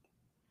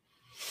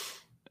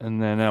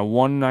 And then at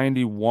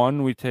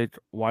 191, we take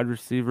wide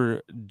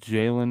receiver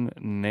Jalen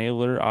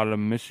Naylor out of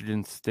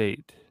Michigan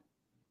State.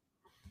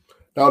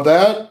 Now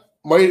that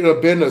might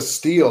have been a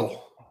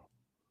steal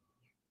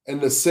in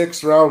the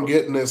 6th round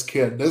getting this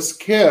kid. This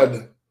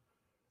kid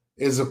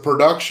is a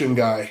production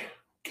guy.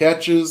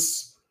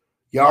 Catches,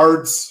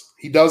 yards,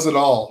 he does it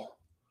all.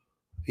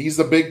 He's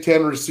a Big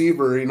Ten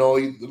receiver. A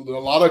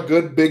lot of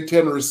good Big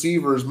Ten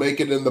receivers make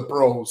it in the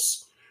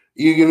pros.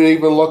 You can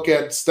even look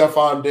at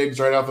Stephon Diggs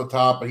right off the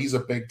top, but he's a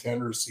Big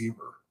Ten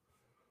receiver.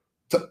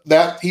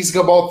 He's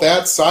about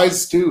that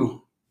size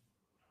too.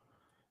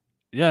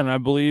 Yeah, and I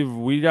believe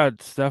we got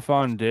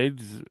Stephon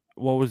Diggs.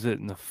 What was it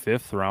in the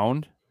 5th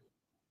round?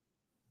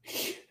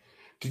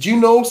 Did you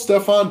know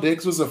Stephon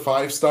Diggs was a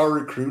 5-star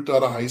recruit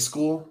out of high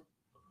school?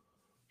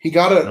 He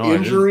got an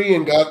injury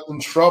and got in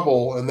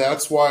trouble, and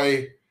that's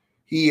why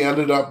he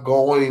ended up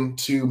going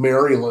to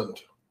Maryland.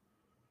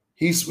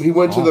 He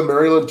went to the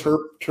Maryland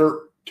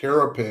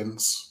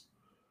Terrapins,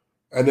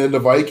 and then the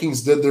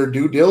Vikings did their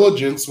due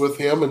diligence with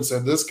him and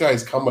said, this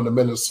guy's coming to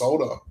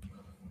Minnesota.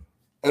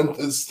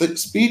 And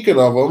speaking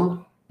of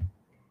him,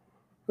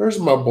 there's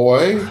my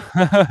boy.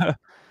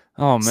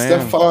 Oh,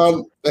 man.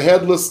 The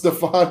headless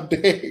Stephon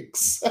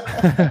Diggs.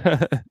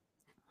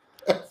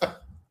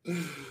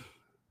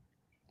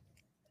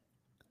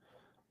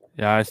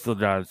 Yeah, I still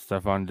got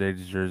Stephon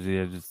Diggs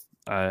jersey.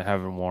 I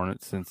haven't worn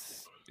it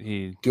since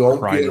he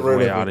cried his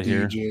way out of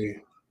here.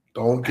 DJ.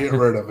 Don't get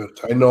rid of it.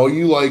 I know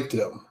you liked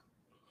him.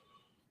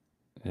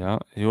 Yeah,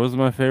 he was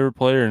my favorite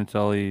player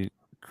until he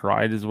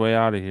cried his way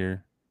out of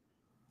here.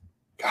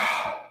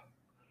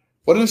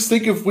 What do you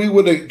think if we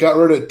would have got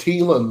rid of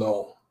Thielen,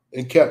 though,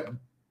 and kept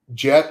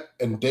Jet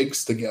and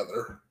Diggs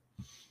together?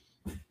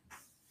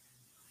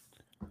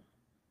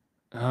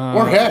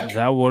 Or heck,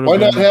 why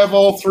not have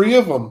all three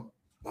of them?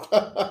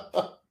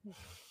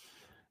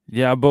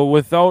 Yeah, but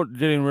without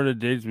getting rid of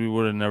Diggs, we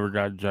would have never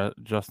got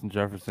Justin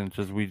Jefferson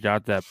because we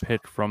got that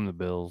pick from the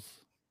Bills.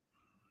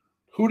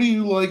 Who do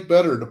you like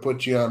better to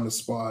put you on the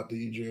spot,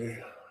 DJ?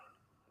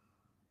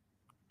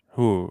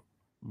 Who?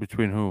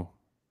 Between who?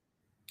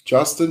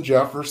 Justin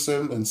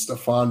Jefferson and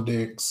Stephon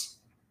Diggs.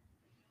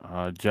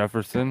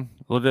 Jefferson.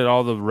 Look at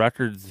all the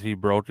records he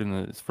broke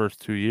in his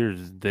first 2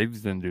 years.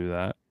 Diggs didn't do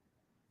that.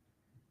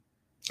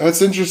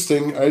 That's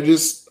interesting. I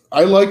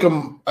like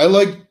him.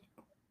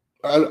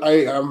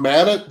 I'm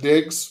mad at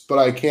Diggs, but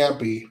I can't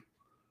be.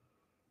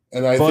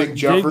 And I think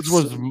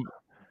Jefferson.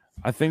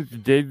 I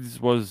think Diggs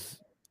was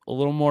a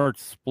little more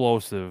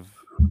explosive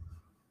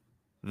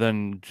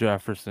than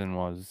Jefferson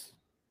was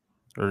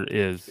or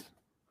is.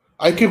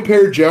 I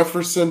compare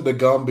Jefferson to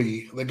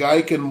Gumby. The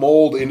guy can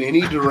mold in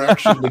any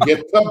direction to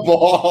get the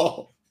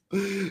ball.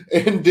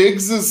 And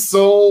Diggs is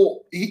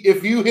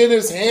if you hit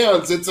his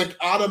hands, it's an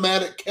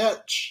automatic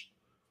catch.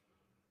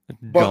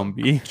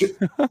 Gumby.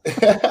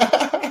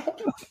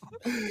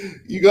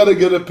 You got to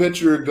get a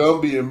picture of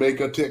Gumby and make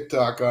a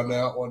TikTok on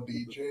that one,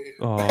 DJ.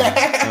 Oh,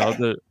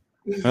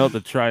 I'll have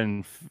to try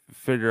and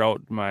figure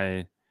out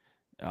my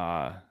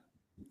my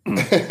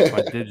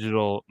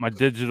digital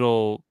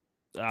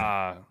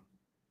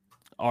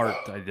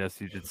art, I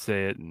guess you could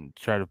say it, and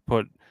try to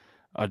put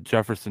a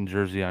Jefferson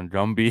jersey on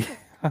Gumby.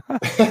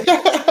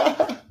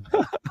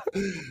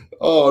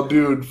 Oh,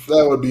 dude,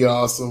 that would be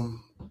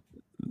awesome.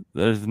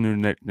 There's a new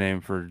nickname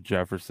for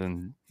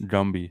Jefferson,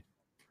 Gumby.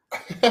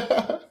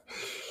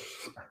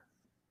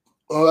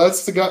 Well,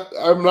 that's the guy.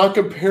 I'm not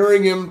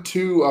comparing him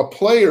to a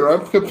player.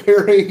 I'm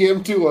comparing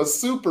him to a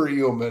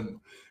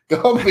superhuman,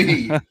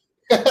 Gumby.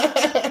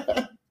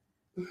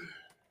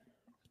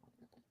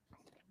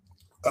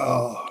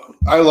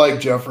 I like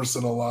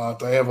Jefferson a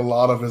lot. I have a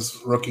lot of his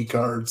rookie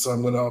cards, so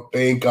I'm going to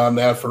bank on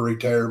that for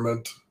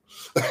retirement.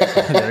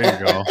 There you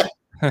go.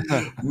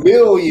 $1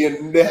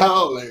 million.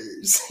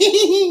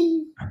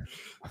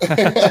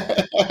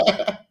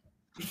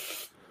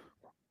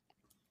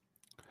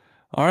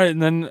 All right,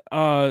 and then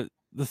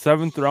the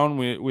 7th round,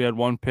 we had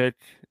one pick,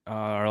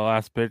 our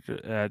last pick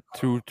at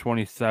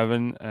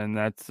 227, and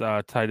that's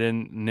tight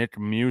end Nick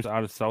Muse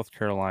out of South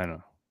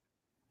Carolina.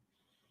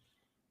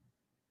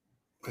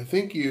 I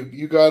think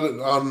you got it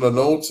on the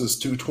notes as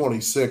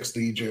 226,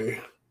 DJ.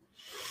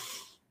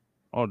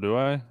 Oh, do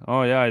I?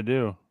 Oh, yeah, I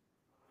do.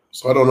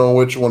 So I don't know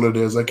which one it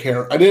is. I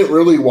didn't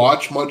really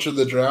watch much of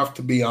the draft,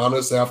 to be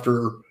honest,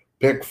 after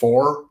pick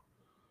 4.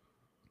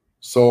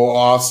 So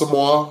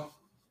Asamoah.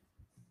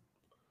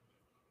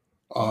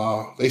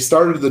 They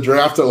started the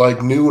draft at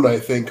like noon, I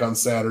think, on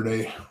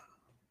Saturday.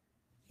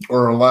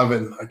 Or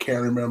 11. I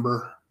can't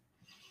remember.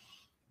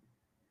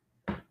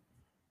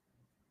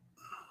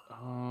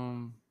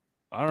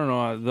 I don't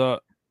know.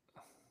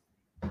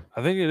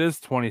 I think it is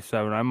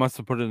 27. I must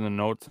have put it in the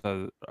notes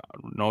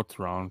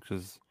wrong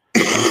because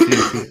I'm seeing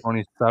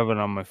 227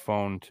 on my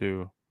phone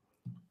too.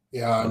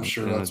 Yeah, I'm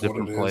sure that's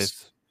what it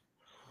is.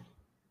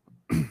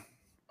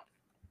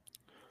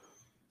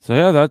 So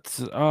yeah,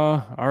 that's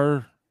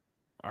our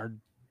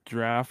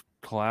draft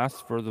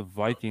class for the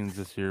Vikings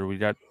this year. We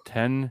got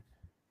 10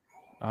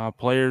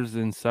 players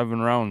in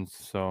 7 rounds.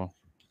 So.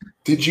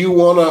 Did you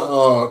want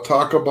to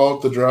talk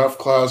about the draft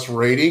class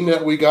rating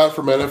that we got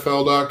from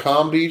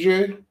NFL.com,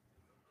 DJ?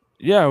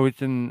 Yeah, we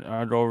can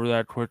go over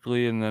that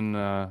quickly, and then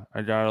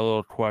I got a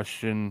little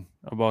question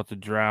about the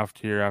draft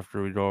here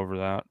after we go over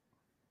that.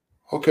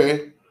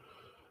 Okay.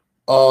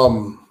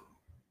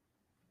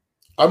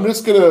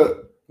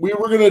 We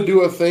were gonna do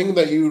a thing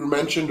that you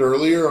mentioned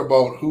earlier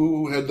about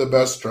who had the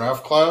best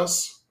draft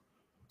class.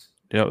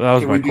 Yep, that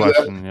was my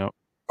question. Yep.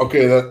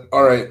 Okay,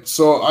 all right.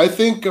 So I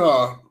think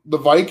the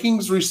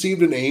Vikings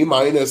received an A-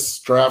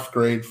 draft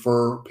grade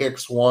for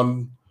picks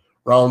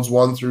rounds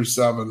 1 through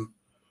 7.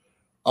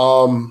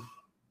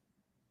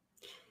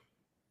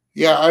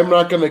 Yeah, I'm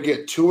not going to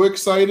get too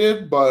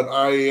excited, but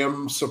I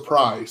am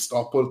surprised.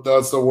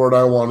 That's the word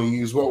I want to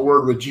use. What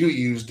word would you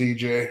use,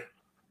 DJ?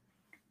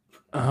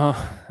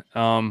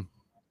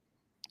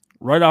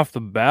 Right off the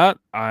bat,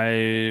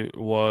 I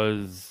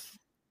was,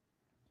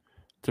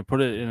 to put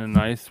it in a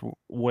nice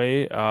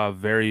way,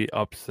 very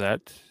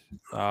upset,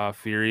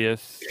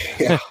 furious.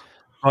 Yeah.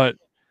 But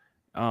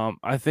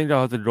I think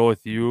I'll have to go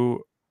with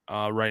you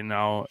right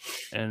now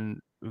and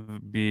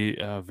be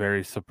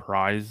very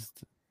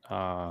surprised.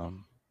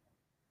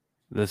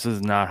 This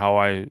is not how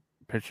I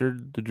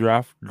pictured the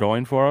draft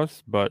going for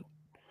us, but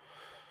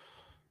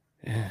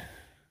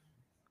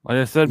like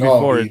I said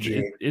before,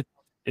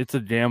 it's a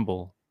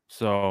gamble.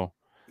 So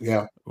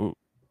yeah, we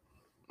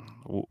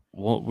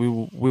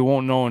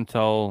won't know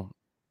until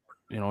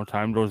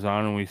time goes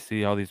on and we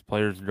see how these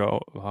players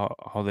go,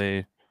 how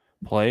they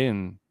play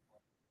and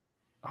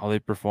how they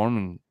perform,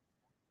 and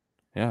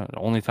yeah,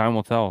 only time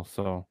will tell.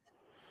 So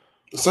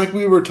it's like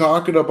we were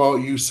talking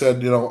about. You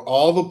said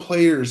all the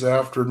players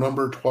after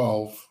number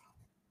 12,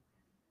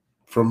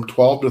 from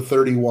 12 to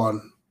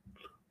 31.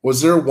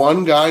 Was there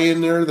one guy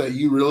in there that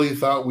you really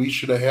thought we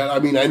should have had? I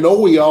mean, I know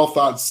we all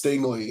thought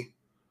Stingley.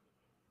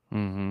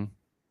 Mm-hmm.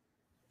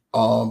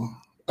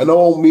 I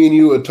know me and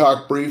you had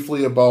talked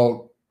briefly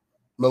about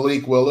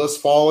Malik Willis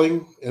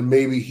falling, and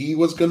maybe he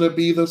was going to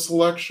be the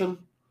selection.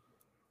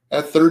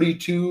 at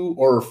 32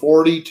 or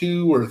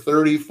 42 or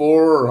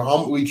 34 or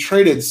how we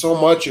traded so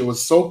much. It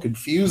was so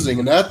confusing.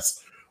 And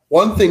that's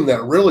one thing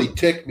that really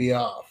ticked me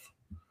off.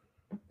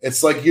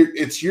 It's like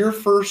it's your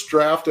first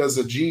draft as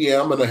a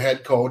GM and a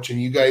head coach,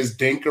 and you guys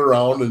dink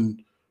around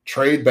and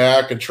trade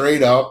back and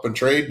trade up and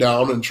trade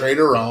down and trade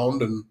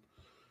around. And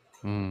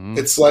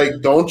it's like,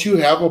 don't you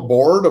have a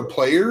board of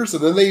players?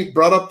 And then they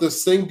brought up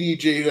this thing,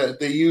 DJ, that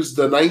they used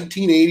the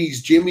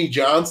 1980s Jimmy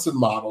Johnson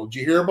model. Did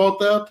you hear about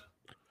that?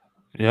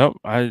 Yep,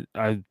 I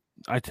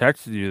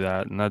texted you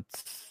that, and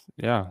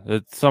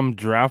it's some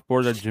draft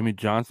board that Jimmy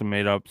Johnson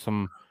made up,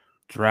 some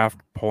draft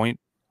point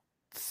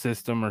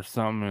system or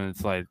something, and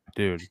it's like,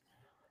 dude,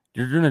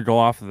 you're gonna go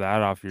off of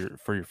that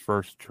for your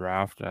first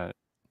draft.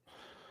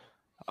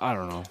 I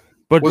don't know,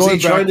 but was going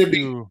he trying back to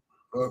be?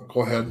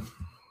 Go ahead.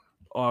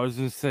 Oh, I was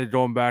gonna say,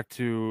 going back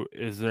to,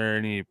 is there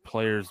any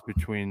players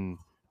between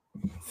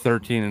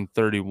 13 and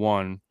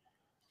 31?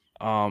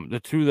 The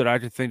two that I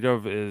could think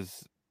of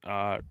is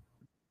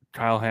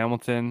Kyle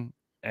Hamilton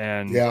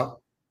and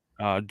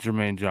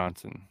Jermaine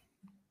Johnson.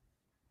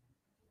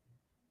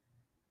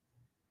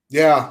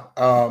 Yeah.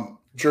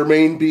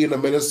 Jermaine, being a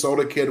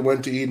Minnesota kid,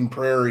 went to Eden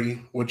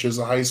Prairie, which is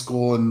a high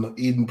school in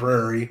Eden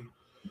Prairie.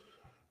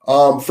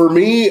 For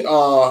me,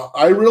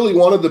 I really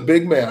wanted the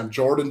big man,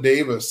 Jordan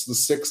Davis, the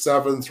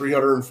 6'7",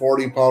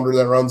 340-pounder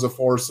that runs a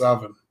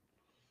 4.7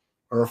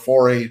 or a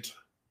 4.8.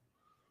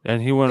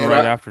 And he went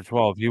right after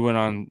 12. He went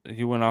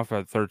off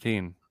at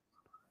 13.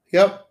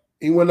 Yep.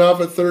 He went off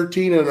at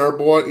 13, and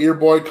your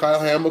boy Kyle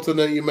Hamilton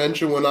that you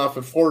mentioned went off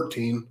at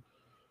 14.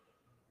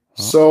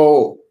 Huh.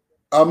 So,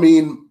 I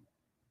mean,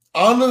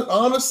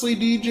 honestly,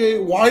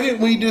 DJ, why didn't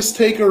we just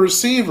take a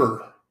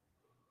receiver?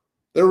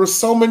 There was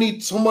so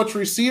much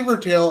receiver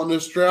talent in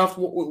this draft.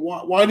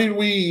 Why did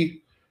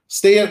we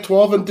stay at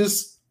 12 and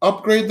just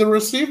upgrade the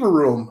receiver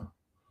room?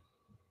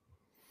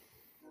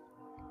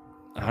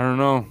 I don't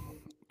know.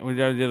 We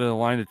got to get a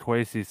line to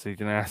Twacey so you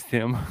can ask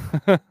him.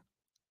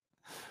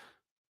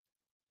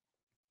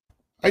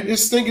 I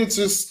just think it's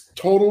just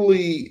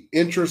totally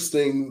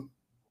interesting.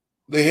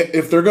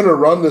 If they're going to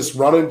run this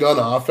run and gun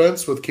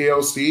offense with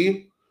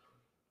KOC,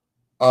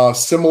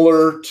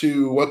 similar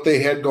to what they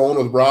had going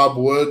with Rob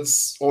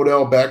Woods,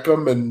 Odell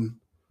Beckham, and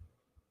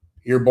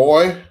your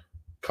boy,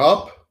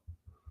 Kupp.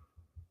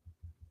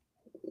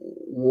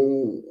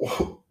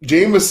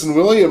 Jameson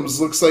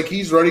Williams looks like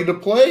he's ready to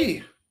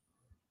play.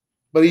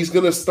 But he's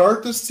going to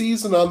start the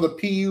season on the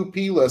PUP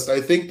list.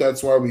 I think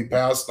that's why we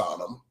passed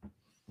on him.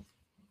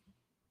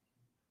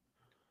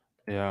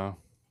 Yeah.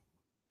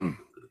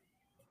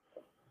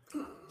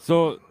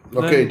 So,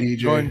 okay,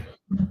 DJ.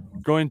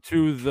 Going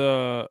to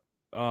the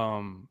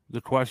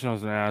question I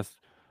was going to ask,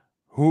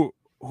 who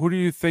do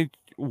you think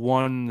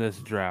won this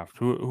draft?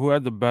 Who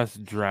had the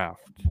best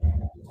draft?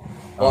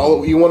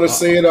 Well, you want to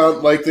say it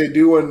on like they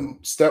do in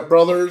Step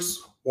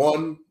Brothers?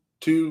 1,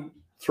 2,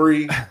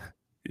 3.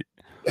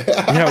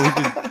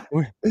 Yeah,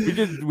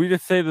 we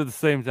just say it at the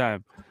same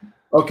time.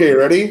 Okay,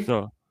 ready?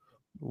 So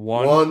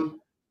 1,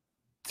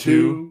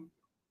 2,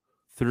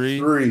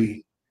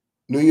 3.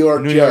 New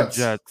York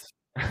Jets.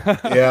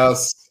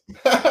 Yes.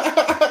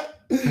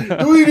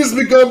 Do we just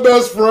become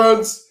best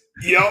friends?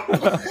 Yep. You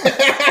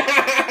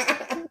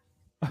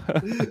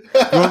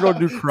want to go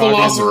do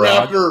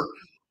Velociraptor?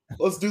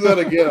 Let's do that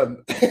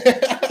again.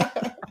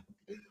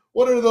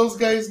 What are those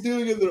guys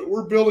doing?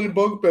 We're building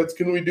bunk beds.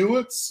 Can we do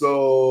it?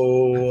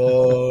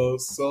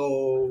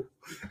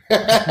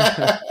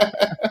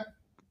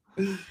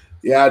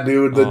 Yeah,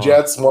 dude, the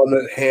Jets won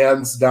it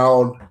hands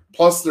down.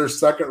 Plus, their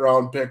second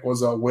round pick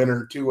was a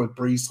winner too with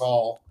Breece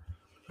Hall,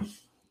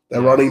 the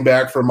running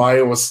back from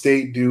Iowa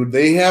State, dude.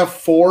 They have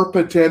 4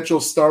 potential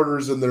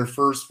starters in their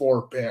first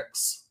 4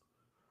 picks.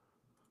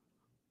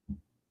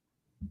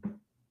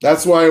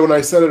 That's why when I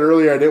said it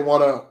earlier, I didn't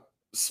want to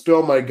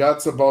spill my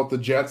guts about the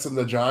Jets and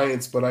the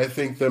Giants, but I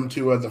think them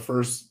two had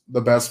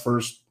the best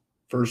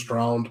first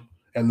round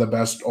and the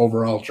best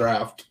overall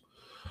draft.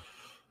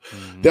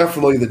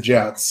 Definitely the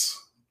Jets.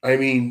 I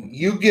mean,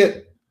 you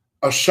get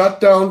a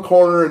shutdown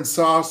corner in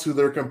Sauce who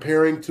they're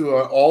comparing to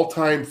an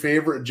all-time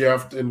favorite,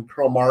 Jeff, in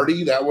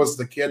Cromartie. That was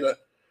the kid,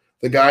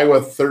 the guy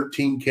with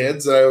 13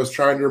 kids that I was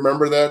trying to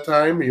remember that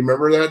time. You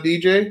remember that,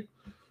 DJ?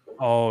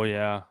 Oh,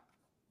 yeah.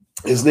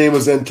 His name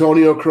was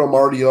Antonio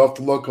Cromartie. You'll have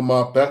to look him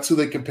up. That's who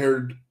they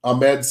compared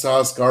Ahmed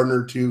Sauce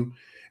Gardner to.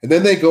 And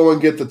then they go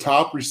and get the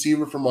top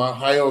receiver from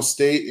Ohio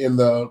State in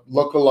the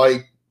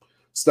lookalike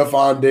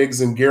Stephon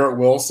Diggs and Garrett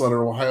Wilson at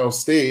Ohio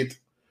State.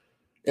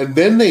 And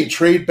then they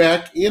trade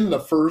back in the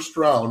first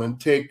round and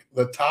take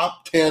the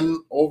top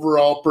 10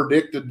 overall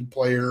predicted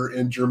player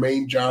in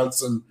Jermaine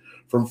Johnson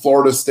from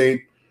Florida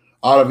State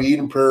out of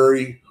Eden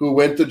Prairie, who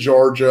went to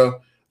Georgia,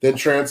 then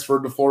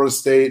transferred to Florida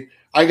State.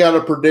 I got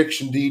a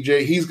prediction,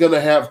 DJ. He's going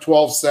to have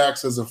 12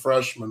 sacks as a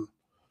freshman.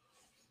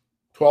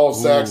 12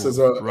 sacks as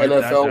an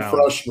NFL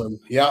freshman.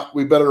 Yeah,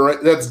 we better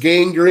write. That's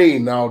Gang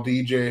Green now,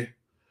 DJ.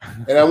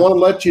 And I want to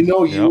let you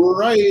know you were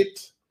right.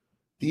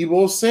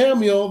 Deebo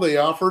Samuel, they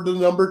offered the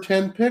number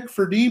 10 pick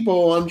for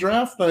Deebo on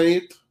draft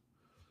night.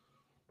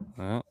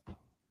 Well,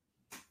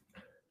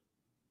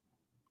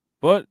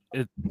 but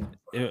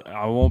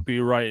I won't be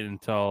right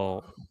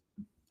until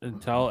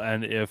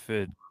and if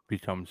it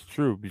becomes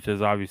true,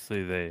 because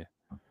obviously they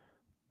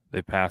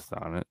passed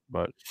on it.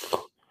 But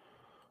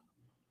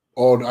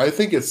Oh, I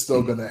think it's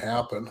still going to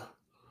happen.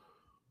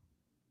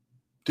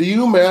 Do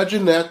you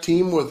imagine that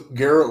team with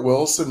Garrett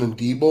Wilson and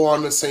Debo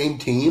on the same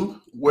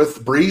team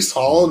with Brees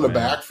Hall in the man.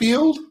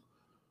 backfield?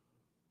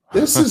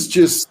 This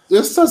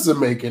doesn't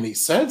make any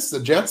sense. The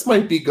Jets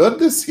might be good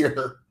this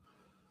year.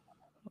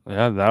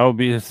 Yeah, that'll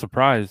be a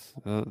surprise.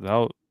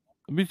 That'll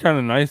be kind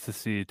of nice to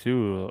see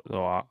too,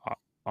 though.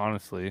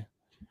 Honestly,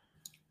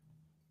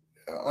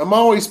 I'm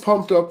always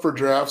pumped up for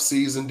draft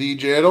season,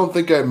 DJ. I don't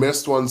think I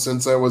missed one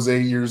since I was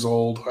 8 years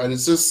old. And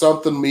it's just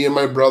something me and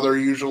my brother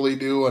usually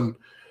do. And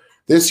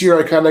this year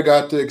I kind of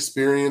got to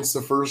experience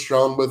the first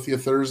round with you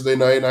Thursday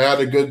night. I had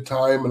a good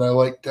time, and I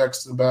like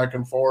texting back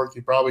and forth.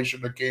 You probably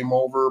should have came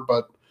over,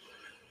 but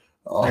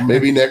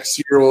maybe next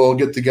year we'll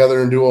get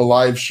together and do a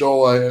live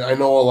show. I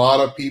know a lot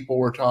of people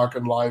were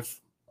talking live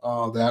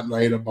that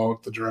night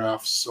about the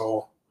drafts,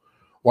 so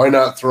why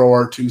not throw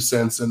our 2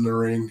 cents in the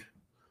ring?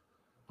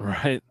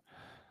 right?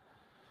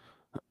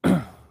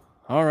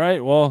 All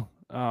right. Well,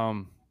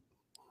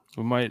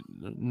 we might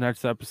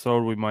next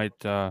episode we might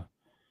throw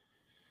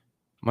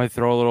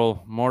a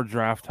little more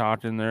draft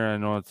talk in there. I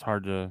know it's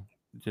hard to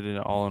get it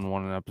all in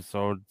one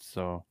episode,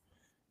 so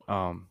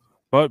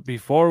but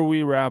before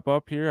we wrap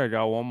up here, I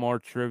got one more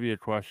trivia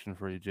question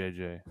for you,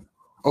 JJ.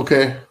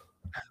 Okay.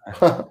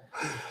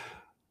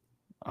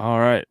 All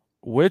right.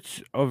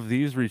 Which of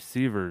these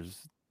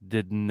receivers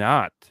did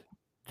not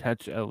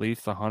catch at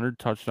least 100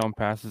 touchdown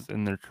passes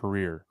in their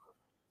career?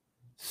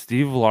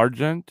 Steve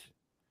Largent,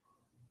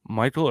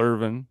 Michael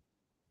Irvin,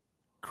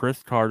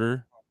 Chris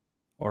Carter,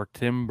 or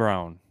Tim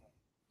Brown?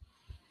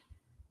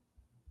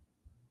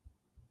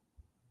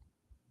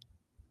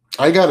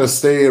 I got to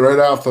say right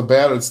off the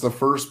bat, it's the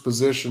first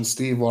position,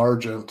 Steve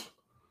Largent.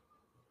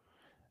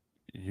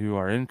 You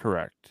are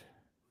incorrect.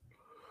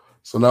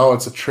 So now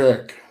it's a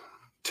trick.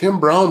 Tim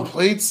Brown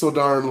played so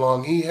darn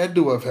long, he had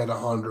to have had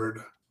 100.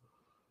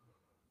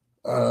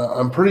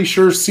 I'm pretty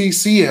sure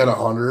CC had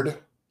 100.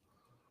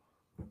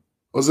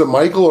 Was it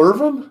Michael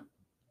Irvin?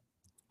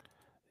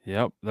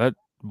 Yep, that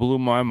blew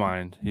my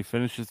mind. He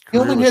finished his He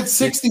career only with had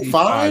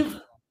 65?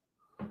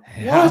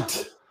 Yeah.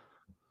 What?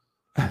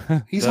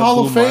 He's That Hall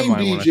blew of my Fame,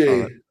 mind when I saw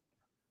DJ. that.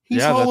 He's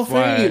Yeah, Hall of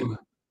Fame.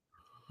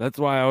 That's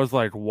why I was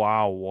like,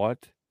 wow, what?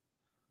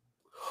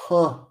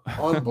 Huh.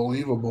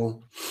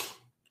 Unbelievable.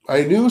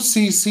 I knew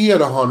CC had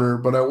 100,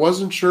 but I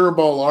wasn't sure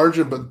about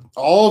Largent, but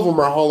all of them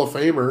are Hall of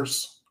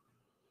Famers.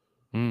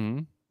 Mm-hmm.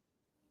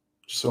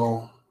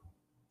 So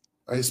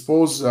I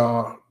suppose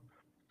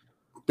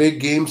big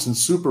games and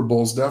Super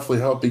Bowls definitely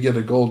help you get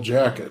a gold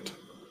jacket.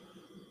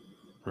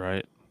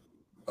 Right.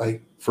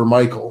 Like for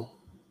Michael.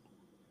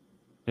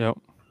 Yep.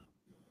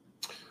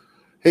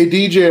 Hey,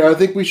 DJ, I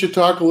think we should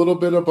talk a little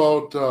bit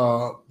about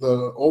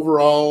the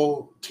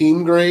overall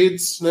team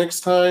grades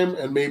next time,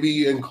 and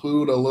maybe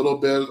include a little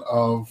bit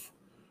of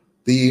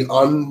the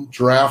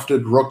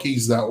undrafted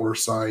rookies that were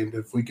signed,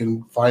 if we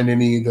can find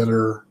any that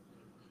are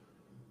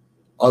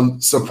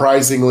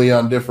surprisingly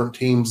on different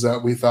teams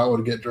that we thought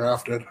would get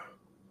drafted.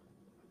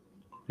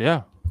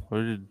 Yeah.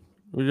 We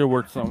did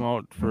work something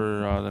out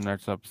for the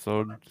next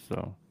episode.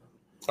 So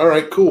All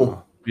right,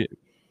 cool.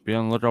 Be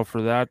on the lookout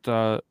for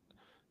that.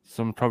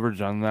 Some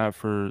coverage on that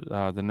for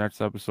the next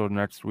episode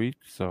next week.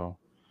 So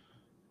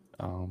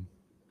yeah,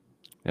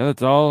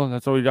 that's all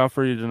we got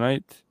for you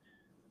tonight.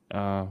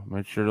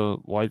 Make sure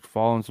to like,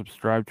 follow, and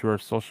subscribe to our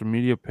social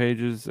media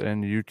pages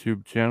and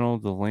YouTube channel.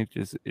 The link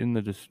is in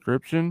the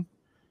description.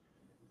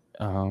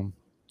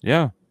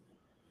 Yeah.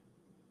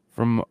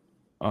 From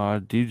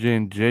DJ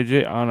and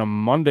JJ on a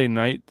Monday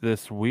night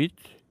this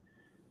week.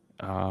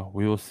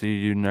 We will see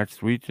you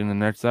next week in the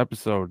next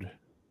episode.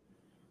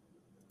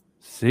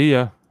 See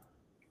ya.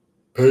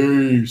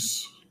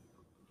 Peace.